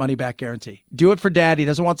 100% money back guarantee. Do it for Dad. He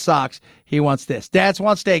doesn't want socks. He wants this. Dads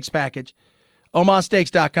Want Steaks package.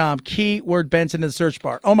 omahasteaks.com. Keyword Benson in the search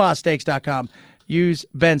bar. omahasteaks.com. Use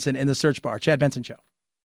Benson in the search bar. Chad Benson Show.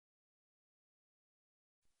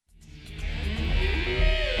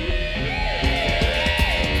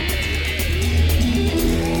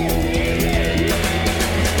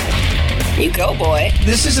 You go, boy.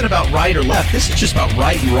 This isn't about right or left. This is just about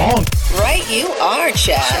right and wrong. Right you are,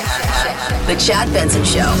 Chad. The Chad Benson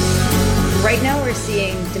Show. Right now we're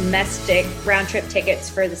seeing domestic round-trip tickets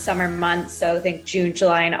for the summer months. So I think June,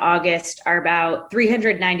 July, and August are about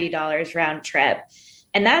 $390 round trip.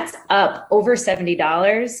 And that's up over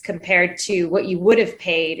 $70 compared to what you would have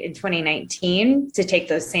paid in 2019 to take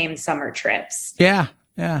those same summer trips. Yeah.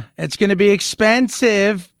 It's going to be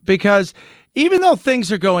expensive because even though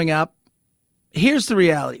things are going up, here's the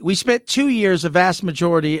reality. We spent 2 years, a vast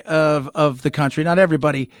majority of the country, not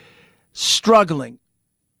everybody, struggling.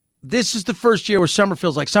 This is the first year where summer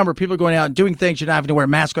feels like summer. People are going out and doing things. You're not having to wear a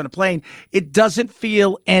mask on a plane. It doesn't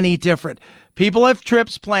feel any different. People have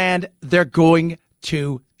trips planned. They're going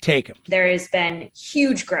to take them. There has been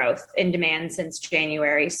huge growth in demand since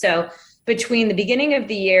January. So between the beginning of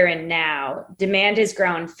the year and now, demand has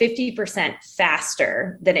grown 50%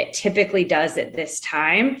 faster than it typically does at this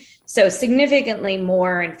time. So significantly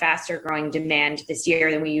more and faster growing demand this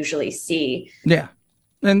year than we usually see. Yeah.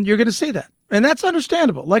 And you're going to see that. And that's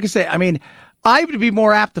understandable. Like I say, I mean, I would be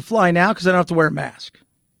more apt to fly now because I don't have to wear a mask.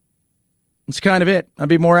 It's kind of it. I'm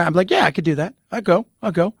like, yeah, I could do that. I'll go.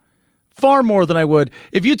 Far more than I would.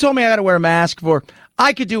 If you told me I got to wear a mask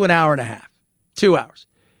I could do an hour and a half, 2 hours.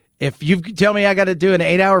 If you tell me I got to do an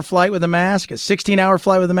 8-hour flight with a mask, a 16-hour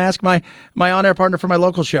flight with a mask, my on-air partner for my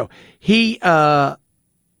local show, he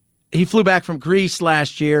flew back from Greece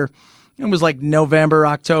last year. It was like November,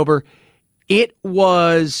 October. He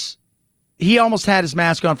almost had his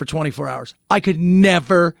mask on for 24 hours. I could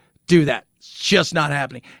never do that. It's just not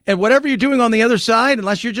happening. And whatever you're doing on the other side,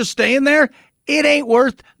 unless you're just staying there, it ain't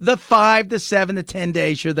worth the 5 to 7 to 10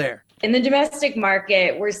 days you're there. In the domestic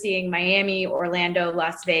market, we're seeing Miami, Orlando,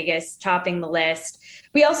 Las Vegas topping the list.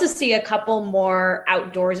 We also see a couple more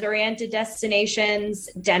outdoors-oriented destinations.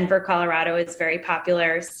 Denver, Colorado is very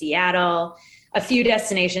popular. Seattle, a few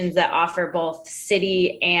destinations that offer both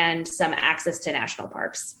city and some access to national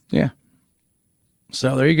parks. Yeah.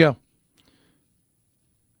 So there you go.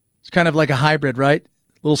 It's kind of like a hybrid, right? A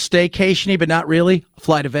little staycation-y, but not really.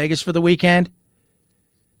 Fly to Vegas for the weekend.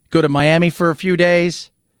 Go to Miami for a few days.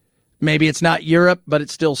 Maybe it's not Europe, but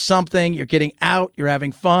it's still something. You're getting out. You're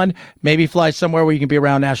having fun. Maybe fly somewhere where you can be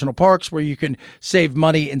around national parks, where you can save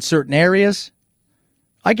money in certain areas.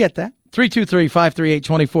 I get that.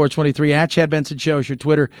 323-538-2423 at Chad Benson Show is your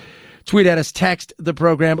Twitter. Tweet at us. Text the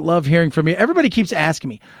program. Love hearing from you. Everybody keeps asking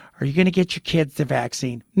me, are you going to get your kids the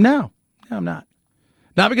vaccine? No, I'm not.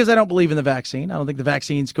 Not because I don't believe in the vaccine. I don't think the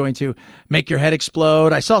vaccine's going to make your head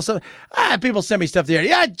explode. I saw some people send me stuff there.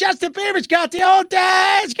 Yeah, Justin Bieber's got the old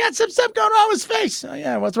day. He's got some stuff going on with his face. Oh,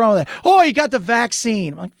 yeah, what's wrong with that? Oh, he got the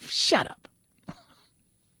vaccine. I'm like, shut up.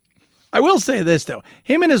 I will say this, though.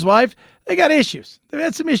 Him and his wife, they got issues. They've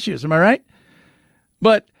had some issues. Am I right?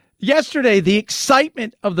 But yesterday, the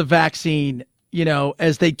excitement of the vaccine,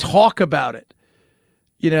 as they talk about it,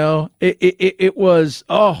 it was,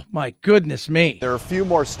 oh, my goodness me. There are a few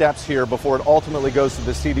more steps here before it ultimately goes to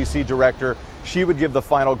the CDC director. She would give the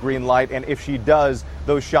final green light, and if she does,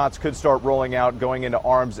 those shots could start rolling out, going into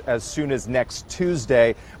arms as soon as next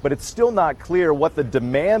Tuesday. But it's still not clear what the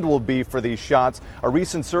demand will be for these shots. A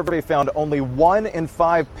recent survey found only 1 in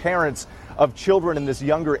 5 parents of children in this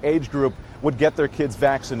younger age group would get their kids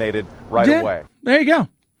vaccinated right away. There you go.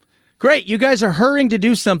 Great. You guys are hurrying to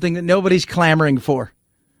do something that nobody's clamoring for.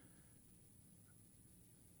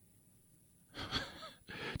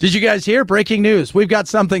 Did you guys hear? Breaking news. We've got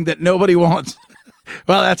something that nobody wants.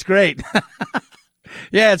 Well, that's great.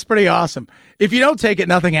 Yeah, it's pretty awesome. If you don't take it,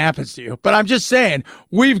 nothing happens to you. But I'm just saying,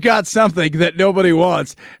 we've got something that nobody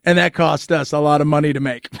wants, and that cost us a lot of money to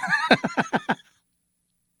make.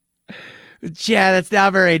 Yeah, that's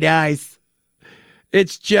not very nice.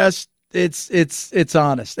 It's just, it's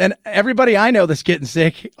honest. And everybody I know that's getting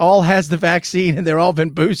sick all has the vaccine, and they're all been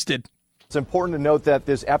boosted. It's important to note that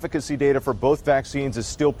this efficacy data for both vaccines is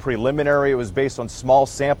still preliminary. It was based on small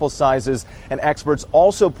sample sizes, and experts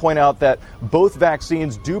also point out that both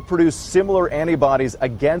vaccines do produce similar antibodies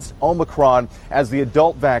against Omicron as the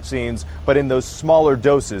adult vaccines, but in those smaller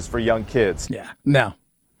doses for young kids. Yeah, no,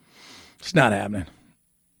 it's not happening.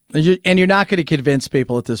 And you're not going to convince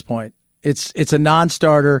people at this point. It's a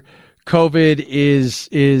non-starter. COVID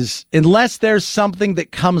is unless there's something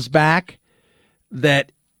that comes back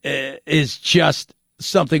that is just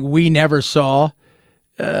something we never saw.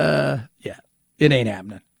 Yeah, it ain't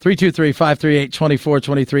happening.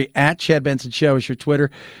 323-538-2423 at Chad Benson Show is your Twitter.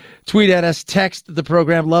 Tweet at us, text the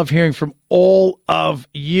program. Love hearing from all of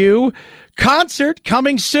you. Concert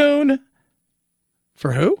coming soon.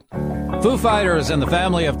 For who? Foo Fighters and the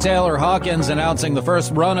family of Taylor Hawkins announcing the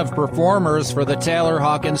first run of performers for the Taylor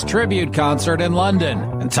Hawkins tribute concert in London.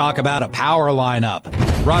 And talk about a power lineup.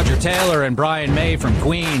 Roger Taylor and Brian May from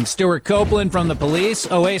Queen, Stuart Copeland from The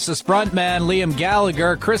Police, Oasis frontman Liam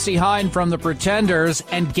Gallagher, Chrissie Hynde from The Pretenders,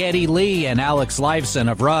 and Geddy Lee and Alex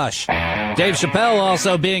Lifeson of Rush. Dave Chappelle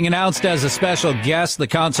also being announced as a special guest, the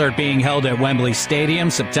concert being held at Wembley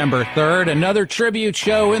Stadium September 3rd. Another tribute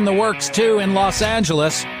show in the works, too, in Los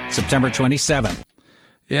Angeles, September 27th.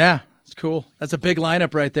 Yeah, it's cool. That's a big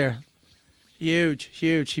lineup right there. Huge,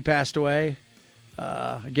 huge. He passed away.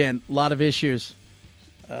 Again, a lot of issues.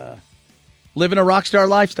 Living a rock star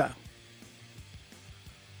lifestyle.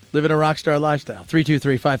 Living a rock star lifestyle.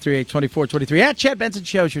 323-538-2423. At Chad Benson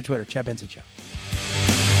Show is your Twitter. Chad Benson Show.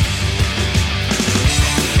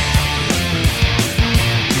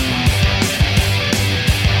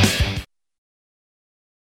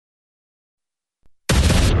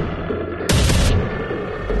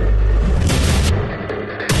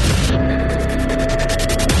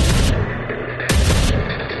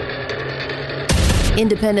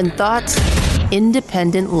 Independent thoughts,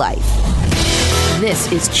 independent life.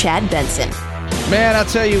 This is Chad Benson. Man, I'll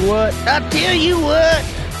tell you what.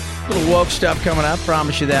 Little woke stuff coming up.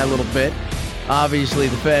 Promise you that a little bit. Obviously,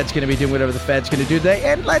 the Fed's going to be doing whatever the Fed's going to do today.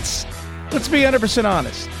 And let's be 100%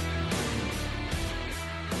 honest.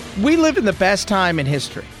 We live in the best time in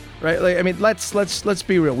history, right? Like, I mean, let's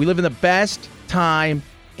be real. We live in the best time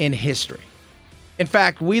in history. In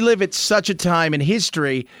fact, we live at such a time in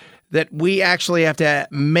history that we actually have to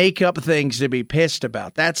make up things to be pissed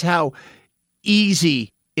about. That's how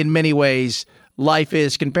easy, in many ways, life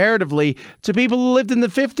is comparatively to people who lived in the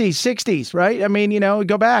 50s, 60s, right? I mean,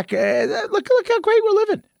 go back. Look how great we're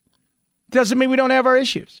living. Doesn't mean we don't have our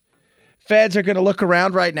issues. Feds are going to look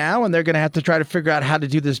around right now, and they're going to have to try to figure out how to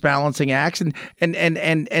do this balancing act. And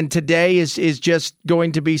today is just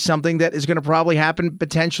going to be something that is going to probably happen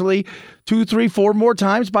potentially 2, 3, 4 more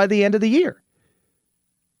times by the end of the year.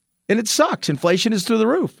 And it sucks. Inflation is through the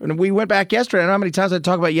roof. And we went back yesterday. I don't know how many times I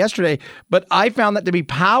talked about yesterday, but I found that to be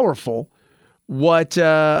powerful. What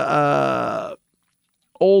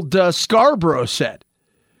old Scarborough said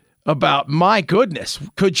about, my goodness,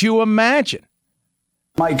 could you imagine?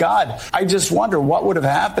 My God, I just wonder what would have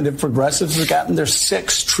happened if progressives had gotten their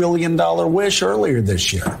 $6 trillion wish earlier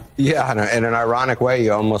this year. Yeah, in an ironic way,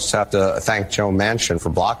 you almost have to thank Joe Manchin for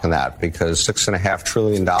blocking that, because $6.5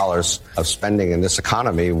 trillion of spending in this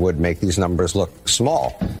economy would make these numbers look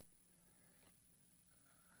small.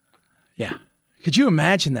 Yeah. Could you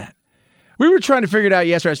imagine that? We were trying to figure it out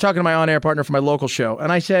yesterday. I was talking to my on-air partner for my local show,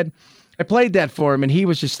 and I said, I played that for him, and he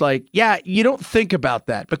was just like, yeah, you don't think about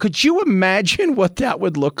that. But could you imagine what that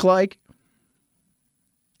would look like?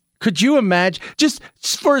 Could you imagine, just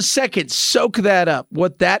for a second, soak that up,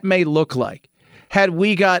 what that may look like had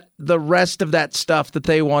we got the rest of that stuff that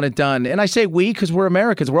they wanted done? And I say we because we're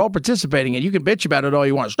Americans. We're all participating in it. You can bitch about it all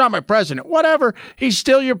you want. It's not my president. Whatever. He's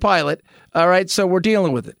still your pilot. All right, so we're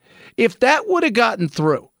dealing with it. If that would have gotten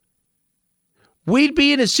through, we'd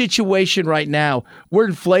be in a situation right now where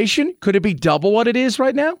inflation, could it be double what it is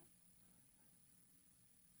right now?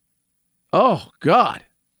 Oh, God.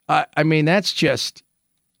 I mean, that's just...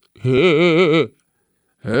 Even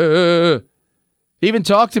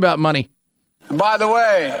talked about money. And by the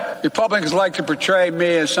way, Republicans like to portray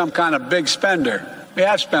me as some kind of big spender. We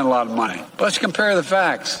have spent a lot of money. But let's compare the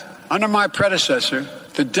facts. Under my predecessor,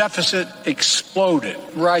 the deficit exploded,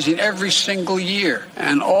 rising every single year,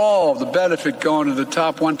 and all the benefit going to the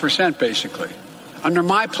top 1%, basically. Under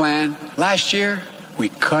my plan, last year, we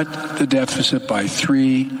cut the deficit by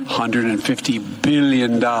 $350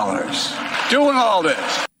 billion. Doing all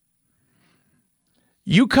this.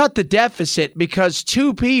 You cut the deficit because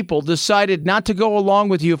 2 people decided not to go along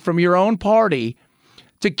with you from your own party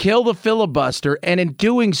to kill the filibuster, and in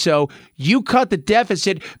doing so, you cut the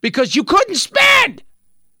deficit because you couldn't spend!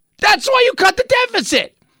 That's why you cut the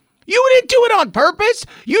deficit. You didn't do it on purpose.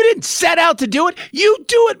 You didn't set out to do it. You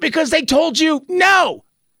do it because they told you no.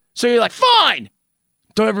 So you're like, fine.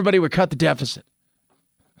 So everybody would cut the deficit.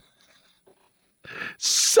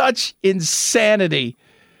 Such insanity.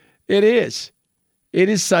 It is. It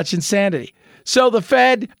is such insanity. So the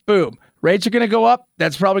Fed, boom, rates are going to go up.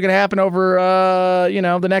 That's probably going to happen over,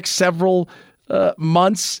 the next several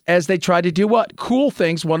months as they try to do what? Cool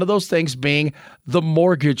things. One of those things being the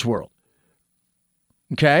mortgage world.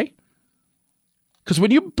 Okay? Because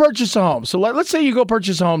when you purchase a home, so let's say you go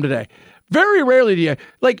purchase a home today, very rarely do you,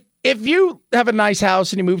 like, if you have a nice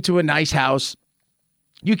house and you move to a nice house,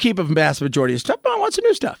 you keep a vast majority of stuff, but I want some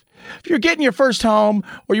new stuff. If you're getting your first home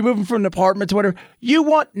or you're moving from an apartment to whatever, you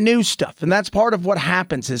want new stuff. And that's part of what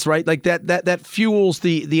happens is, right, like that fuels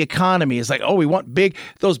the economy. It's like, oh, we want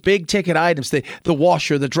those big ticket items, the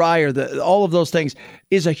washer, the dryer, all of those things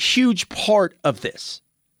is a huge part of this.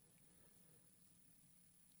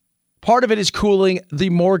 Part of it is cooling the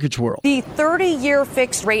mortgage world. The 30-year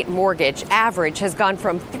fixed-rate mortgage average has gone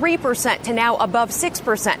from 3% to now above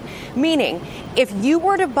 6%, meaning if you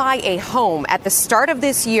were to buy a home at the start of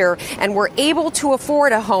this year and were able to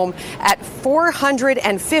afford a home at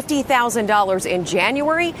 $450,000 in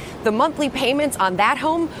January, the monthly payments on that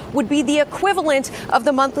home would be the equivalent of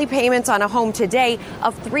the monthly payments on a home today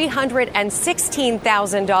of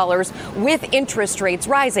 $316,000 with interest rates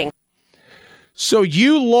rising. So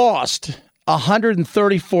you lost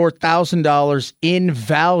 $134,000 in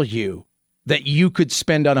value that you could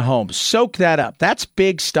spend on a home. Soak that up. That's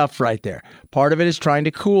big stuff right there. Part of it is trying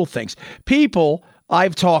to cool things. People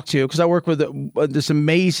I've talked to, because I work with this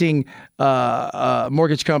amazing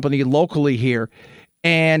mortgage company locally here,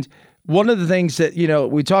 and one of the things that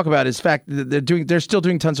we talk about is the fact that they're still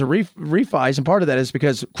doing tons of refis, and part of that is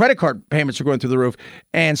because credit card payments are going through the roof,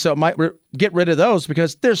 and so might get rid of those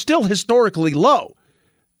because they're still historically low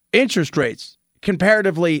interest rates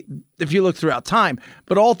comparatively if you look throughout time.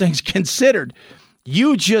 But all things considered,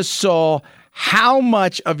 you just saw how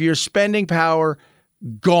much of your spending power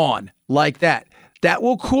gone like that. That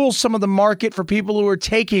will cool some of the market for people who are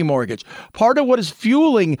taking mortgage. Part of what is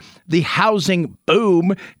fueling the housing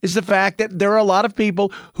boom is the fact that there are a lot of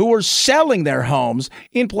people who are selling their homes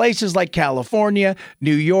in places like California,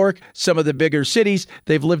 New York, some of the bigger cities.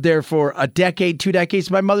 They've lived there for a decade, 2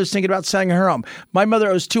 decades. My mother's thinking about selling her home. My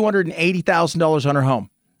mother owes $280,000 on her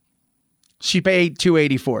home. She paid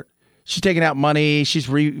 $280,000 for it. She's taken out money. She's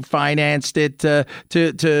refinanced it to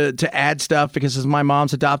add stuff because as my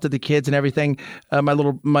mom's adopted the kids and everything,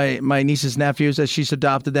 my niece's nephews, as she's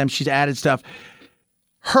adopted them, she's added stuff.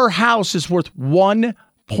 Her house is worth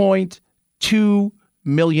 $1.2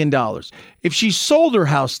 million. If she sold her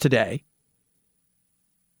house today,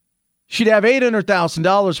 she'd have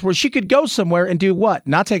 $800,000 where she could go somewhere and do what?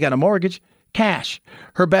 Not take out a mortgage, cash.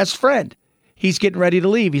 Her best friend, he's getting ready to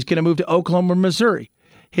leave. He's going to move to Oklahoma, Missouri.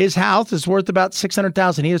 His house is worth about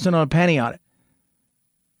 $600,000. He doesn't own a penny on it.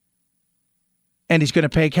 And he's going to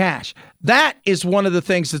pay cash. That is one of the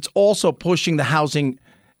things that's also pushing the housing,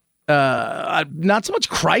 not so much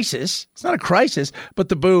crisis. It's not a crisis, but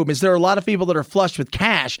the boom is there are a lot of people that are flush with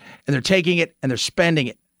cash and they're taking it and they're spending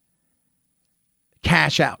it.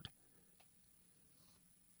 Cash out.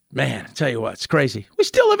 Man, I tell you what, it's crazy. We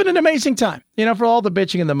still live in an amazing time, for all the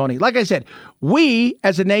bitching and the money. Like I said, we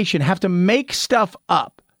as a nation have to make stuff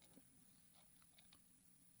up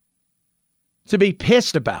to be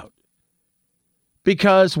pissed about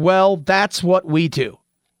because, well, that's what we do.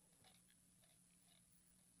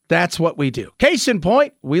 That's what we do. Case in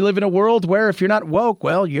point, we live in a world where if you're not woke,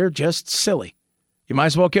 well, you're just silly. You might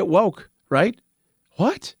as well get woke, right?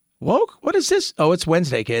 What? Woke? What is this? Oh, it's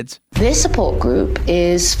Wednesday, kids. This support group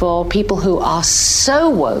is for people who are so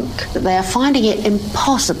woke that they are finding it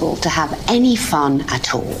impossible to have any fun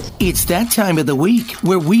at all. It's that time of the week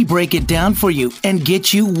where we break it down for you and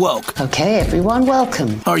get you woke. Okay, everyone,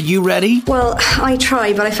 welcome. Are you ready? Well, I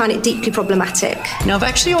try, but I find it deeply problematic. Now, I've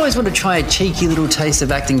actually always wanted to try a cheeky little taste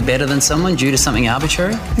of acting better than someone due to something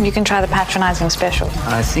arbitrary. You can try the patronising special.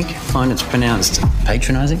 I think you'll find it's pronounced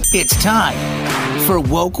patronising. It's time for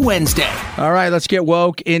Woke Wednesday. All right, let's get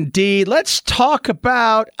woke indeed. Let's talk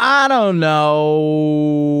about, I don't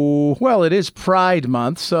know. Well, it is Pride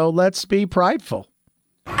Month, so let's be prideful.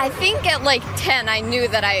 I think at 10, I knew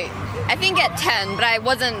that I think at 10, but I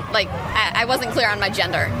wasn't I wasn't clear on my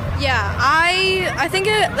gender. Yeah, I think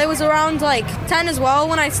it was around 10 as well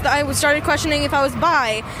when I started questioning if I was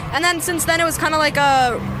bi, and then since then it was kind of like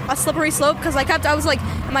a slippery slope because I was like,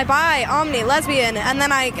 am I bi, omni, lesbian, and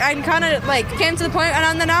then I kind of came to the point,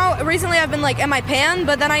 and then now recently I've been am I pan,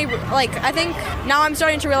 but then I think now I'm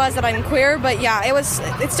starting to realize that I'm queer, but yeah,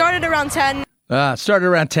 it started around 10. Started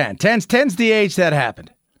around 10. 10's the age that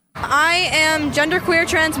happened. I am genderqueer,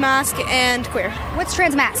 transmasc, and queer. What's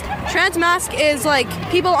transmasc? Transmasc is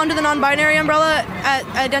people under the non-binary umbrella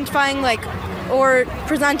identifying or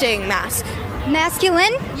presenting masc.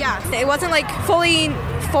 Masculine? Yeah. It wasn't fully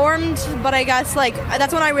formed, but I guess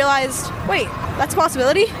that's when I realized, wait, that's a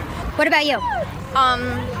possibility. What about you?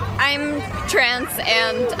 I'm trans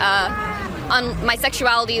and my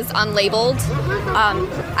sexuality is unlabeled.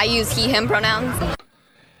 I use he, him pronouns.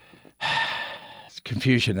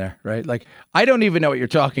 Confusion there, right? I don't even know what you're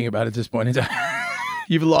talking about at this point in time.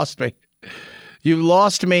 You've lost me. You've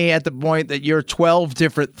lost me at the point that you're 12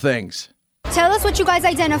 different things. Tell us what you guys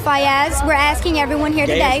identify as. We're asking everyone here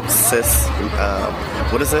today. Cis,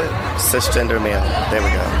 what is it? Cisgender male. There we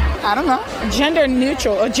go. I don't know. Gender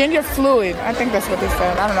neutral or gender fluid. I think that's what they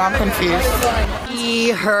said. I don't know. I'm confused. He,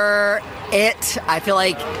 her, it. I feel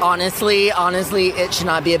like, honestly, it should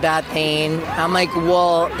not be a bad thing. I'm like,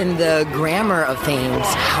 well, in the grammar of things,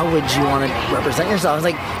 how would you want to represent yourself? I was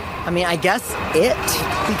like, I guess it,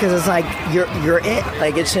 because it's like, you're it.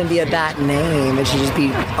 Like, it shouldn't be a bad name. It should just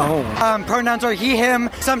be owned. Pronouns are he,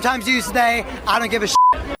 him, sometimes used they. I don't give a shit.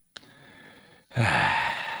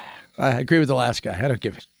 I agree with the last guy. I don't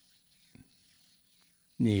give a shit.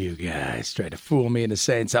 You guys try to fool me into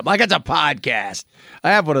saying something like it's a podcast.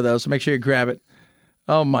 I have one of those, so make sure you grab it.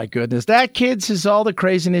 Oh, my goodness. That, kids, is all the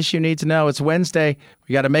craziness you need to know. It's Wednesday.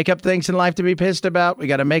 We got to make up things in life to be pissed about. We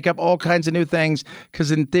got to make up all kinds of new things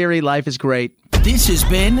because, in theory, life is great. This has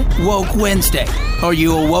been Woke Wednesday. Are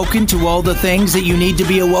you awoken to all the things that you need to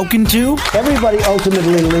be awoken to? Everybody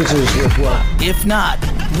ultimately loses with woke. If not,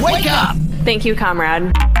 wake up! Thank you,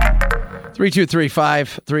 comrade.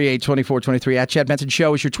 323-538-2423 at Chad Benson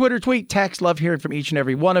Show is your Twitter tweet. Text. Love hearing from each and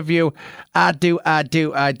every one of you. I do.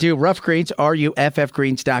 Rough Greens,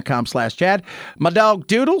 ruffgreens.com/Chad. My dog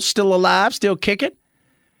Doodle, still alive, still kicking.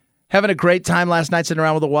 Having a great time last night sitting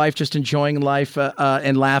around with the wife, just enjoying life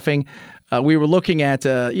and laughing. We were looking at,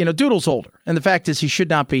 Doodle's older. And the fact is he should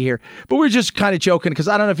not be here. But we're just kind of joking because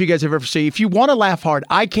I don't know if you guys have ever seen. If you want to laugh hard,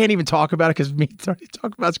 I can't even talk about it because me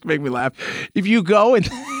talking about it's going to make me laugh. If you go and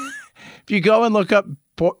look up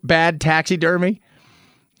bad taxidermy,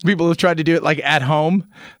 people who've tried to do it like at home,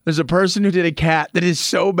 there's a person who did a cat that is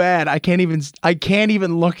so bad I can't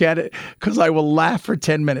even look at it because I will laugh for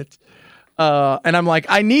 10 minutes. And I'm like,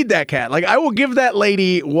 I need that cat. Like, I will give that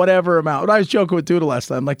lady whatever amount. I was joking with Doodle last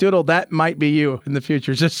time. I'm like, Doodle, that might be you in the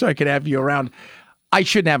future, just so I can have you around. I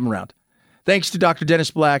shouldn't have him around. Thanks to Dr. Dennis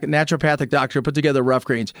Black, a naturopathic doctor who put together Rough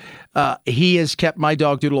Greens. He has kept my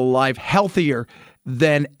dog Doodle alive, healthier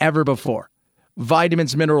than ever before.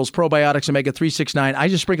 Vitamins, minerals, probiotics, omega-3, 6, 9. I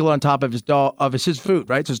just sprinkle it on top of his food,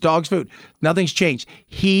 right? It's his dog's food. Nothing's changed.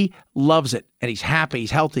 He loves it, and he's happy.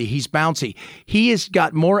 He's healthy. He's bouncy. He has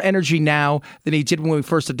got more energy now than he did when we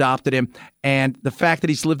first adopted him, and the fact that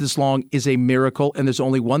he's lived this long is a miracle, and there's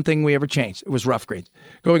only one thing we ever changed. It was Rough Greens.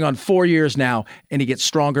 Going on 4 years now, and he gets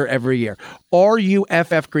stronger every year.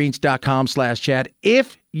 ruffgreens.com/Chad.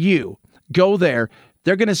 If you go there,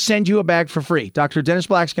 they're going to send you a bag for free. Dr. Dennis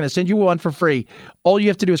Black's going to send you one for free. All you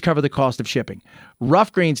have to do is cover the cost of shipping.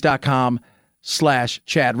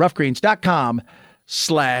 ruffgreens.com/Chad.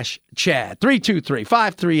 ruffgreens.com/Chad.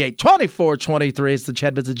 323-538-2423. It's the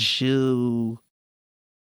Chad Benson Show.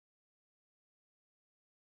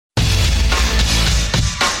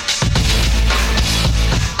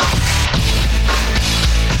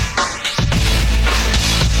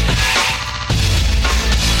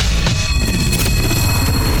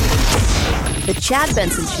 The Chad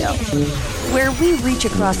Benson Show, where we reach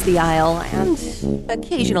across the aisle and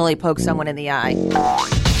occasionally poke someone in the eye.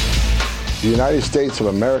 The United States of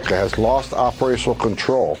America has lost operational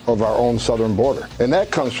control of our own southern border. And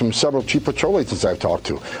that comes from several chief patrol agents I've talked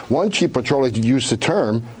to. One chief patrol agent used the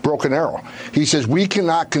term broken arrow. He says, we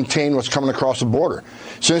cannot contain what's coming across the border.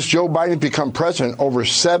 Since Joe Biden became president, over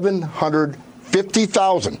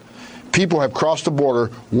 750,000 people have crossed the border,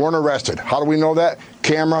 weren't arrested. How do we know that?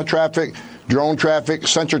 Camera traffic, drone traffic,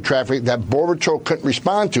 sensor traffic that Border Patrol couldn't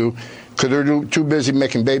respond to because they're too busy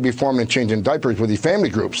making baby formula and changing diapers with these family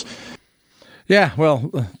groups. Yeah,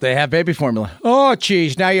 well, they have baby formula. Oh,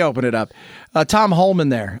 geez, now you open it up. Tom Holman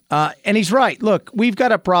there. And he's right. Look, we've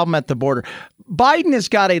got a problem at the border. Biden has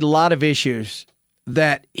got a lot of issues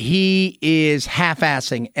that he is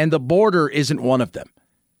half-assing, and the border isn't one of them.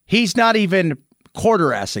 He's not even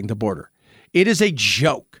quarter-assing the border. It is a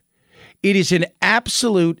joke. It is an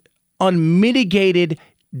absolute unmitigated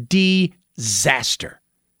disaster.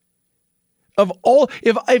 Of all,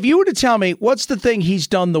 if you were to tell me what's the thing he's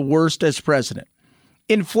done the worst as president,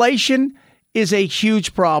 inflation is a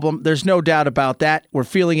huge problem. There's no doubt about that. We're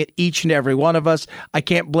feeling it, each and every one of us. I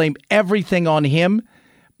can't blame everything on him,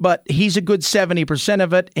 but he's a good 70%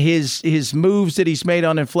 of it. His moves that he's made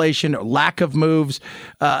on inflation, or lack of moves,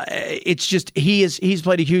 it's just he's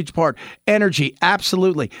played a huge part. Energy,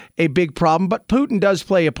 absolutely a big problem, but Putin does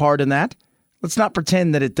play a part in that. Let's not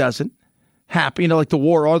pretend that it doesn't happen. Like the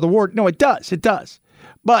war. No, it does. It does.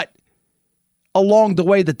 But along the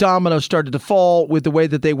way, the dominoes started to fall with the way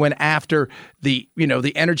that they went after the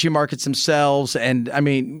energy markets themselves, and I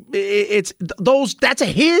mean, that's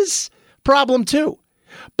his problem too.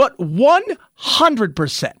 But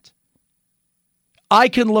 100%, I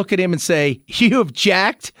can look at him and say, you have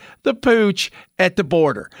jacked the pooch at the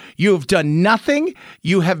border. You have done nothing.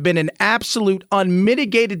 You have been an absolute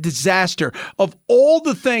unmitigated disaster of all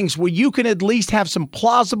the things where you can at least have some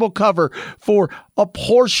plausible cover for a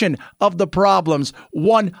portion of the problems.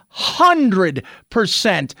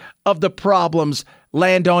 100% of the problems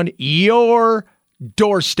land on your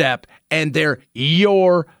doorstep, and they're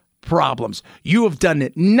your problems. You have done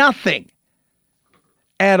nothing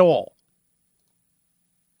at all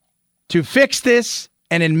to fix this,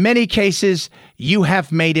 and in many cases, you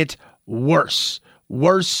have made it worse.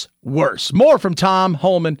 Worse. More from Tom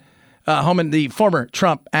Homan, the former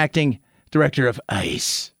Trump acting director of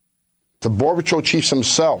ICE. The Border Patrol chiefs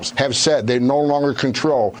themselves have said they no longer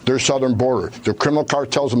control their southern border. The criminal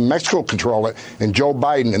cartels in Mexico control it, and Joe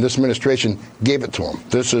Biden and this administration gave it to them.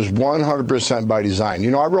 This is 100% by design.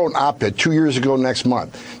 You know, I wrote an op-ed 2 years ago next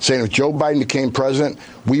month saying if Joe Biden became president,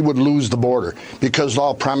 we would lose the border because of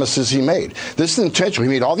all promises he made. This is intentional.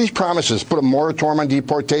 He made all these promises, put a moratorium on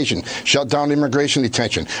deportation, shut down immigration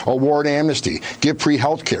detention, award amnesty, give free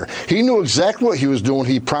health care. He knew exactly what he was doing.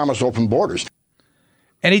 He promised open borders.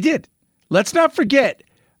 And he did. Let's not forget,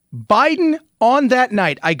 Biden on that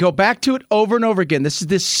night, I go back to it over and over again. This is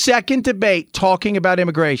the second debate talking about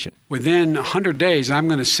immigration. Within 100 days, I'm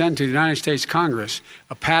going to send to the United States Congress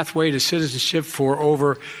a pathway to citizenship for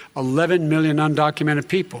over 11 million undocumented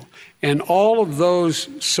people. And all of those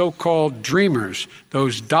so-called dreamers,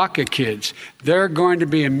 those DACA kids, they're going to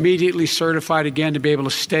be immediately certified again to be able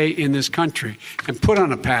to stay in this country and put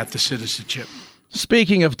on a path to citizenship.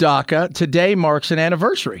 Speaking of DACA, today marks an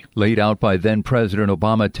anniversary. Laid out by then-President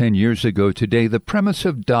Obama 10 years ago today, the premise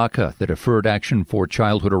of DACA, the Deferred Action for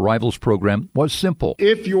Childhood Arrivals program, was simple.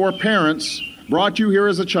 If your parents brought you here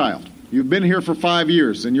as a child, you've been here for 5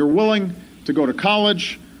 years, and you're willing to go to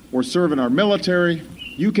college or serve in our military,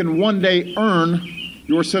 you can one day earn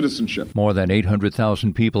your citizenship. More than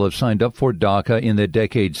 800,000 people have signed up for DACA in the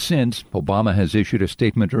decades since. Obama has issued a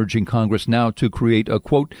statement urging Congress now to create a,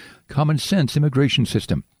 quote, common sense immigration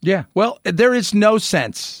system. Yeah, well, there is no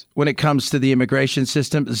sense when it comes to the immigration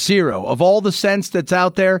system. Zero. Of all the sense that's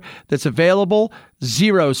out there that's available,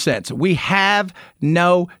 0 cents. We have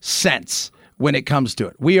no sense when it comes to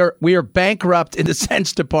it. We are bankrupt in the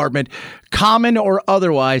Sense Department, common or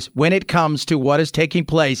otherwise, when it comes to what is taking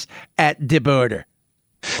place at the border.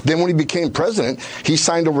 Then when he became president, he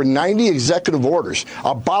signed over 90 executive orders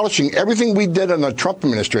abolishing everything we did in the Trump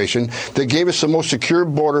administration that gave us the most secure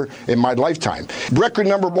border in my lifetime. Record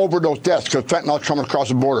number of overdose deaths because fentanyl coming across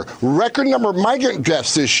the border. Record number of migrant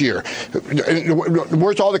deaths this year.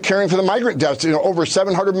 Where's all the caring for the migrant deaths? Over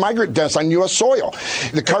 700 migrant deaths on U.S. soil.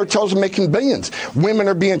 The cartels are making billions. Women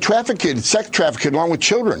are being trafficked, sex trafficked, along with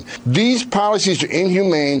children. These policies are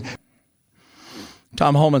inhumane.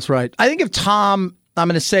 Tom Holman's right. I think if Tom... I'm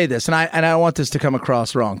going to say this, and I don't want this to come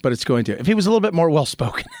across wrong, but it's going to. If he was a little bit more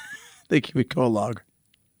well-spoken, I think he would go longer.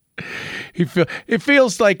 It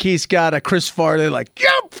feels like he's got a Chris Farley, like,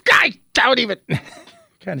 you guys don't even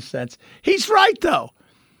kind of sense. He's right, though.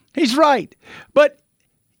 He's right. But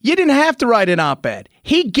you didn't have to write an op-ed.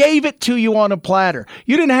 He gave it to you on a platter.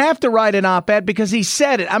 You didn't have to write an op-ed because he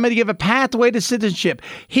said it. I'm going to give a pathway to citizenship.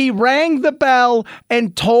 He rang the bell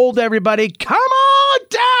and told everybody, come on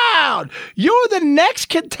down. You're the next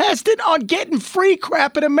contestant on getting free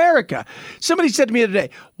crap in America. Somebody said to me today,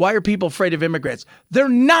 why are people afraid of immigrants? They're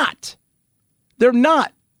not. They're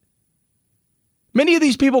not. Many of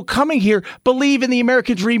these people coming here believe in the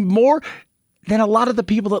American dream more than a lot of the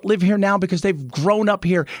people that live here now because they've grown up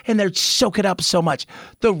here and they're soaking up so much.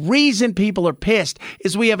 The reason people are pissed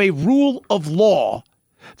is we have a rule of law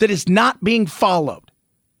that is not being followed.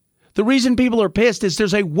 The reason people are pissed is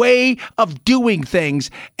there's a way of doing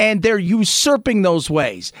things and they're usurping those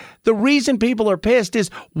ways. The reason people are pissed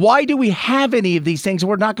is why do we have any of these things and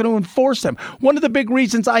we're not going to enforce them? One of the big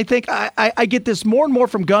reasons I think I get this more and more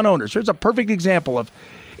from gun owners. Here's a perfect example of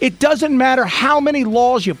it doesn't matter how many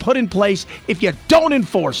laws you put in place if you don't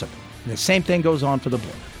enforce them. And the same thing goes on for the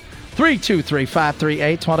border.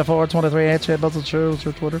 323-538-2423.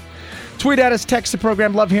 Or Twitter. Tweet at us, text the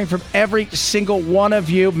program. Love hearing from every single one of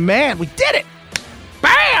you. Man, we did it.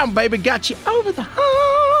 Bam, baby, got you over the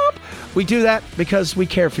hump. We do that because we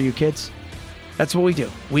care for you, kids. That's what we do.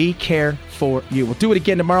 We care for you. We'll do it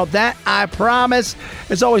again tomorrow. That I promise.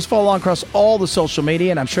 As always, follow along across all the social media,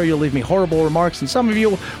 and I'm sure you'll leave me horrible remarks, and some of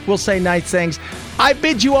you will say nice things. I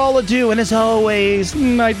bid you all adieu, and as always,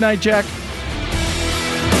 night, Jack.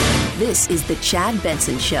 This is the Chad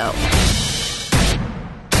Benson Show.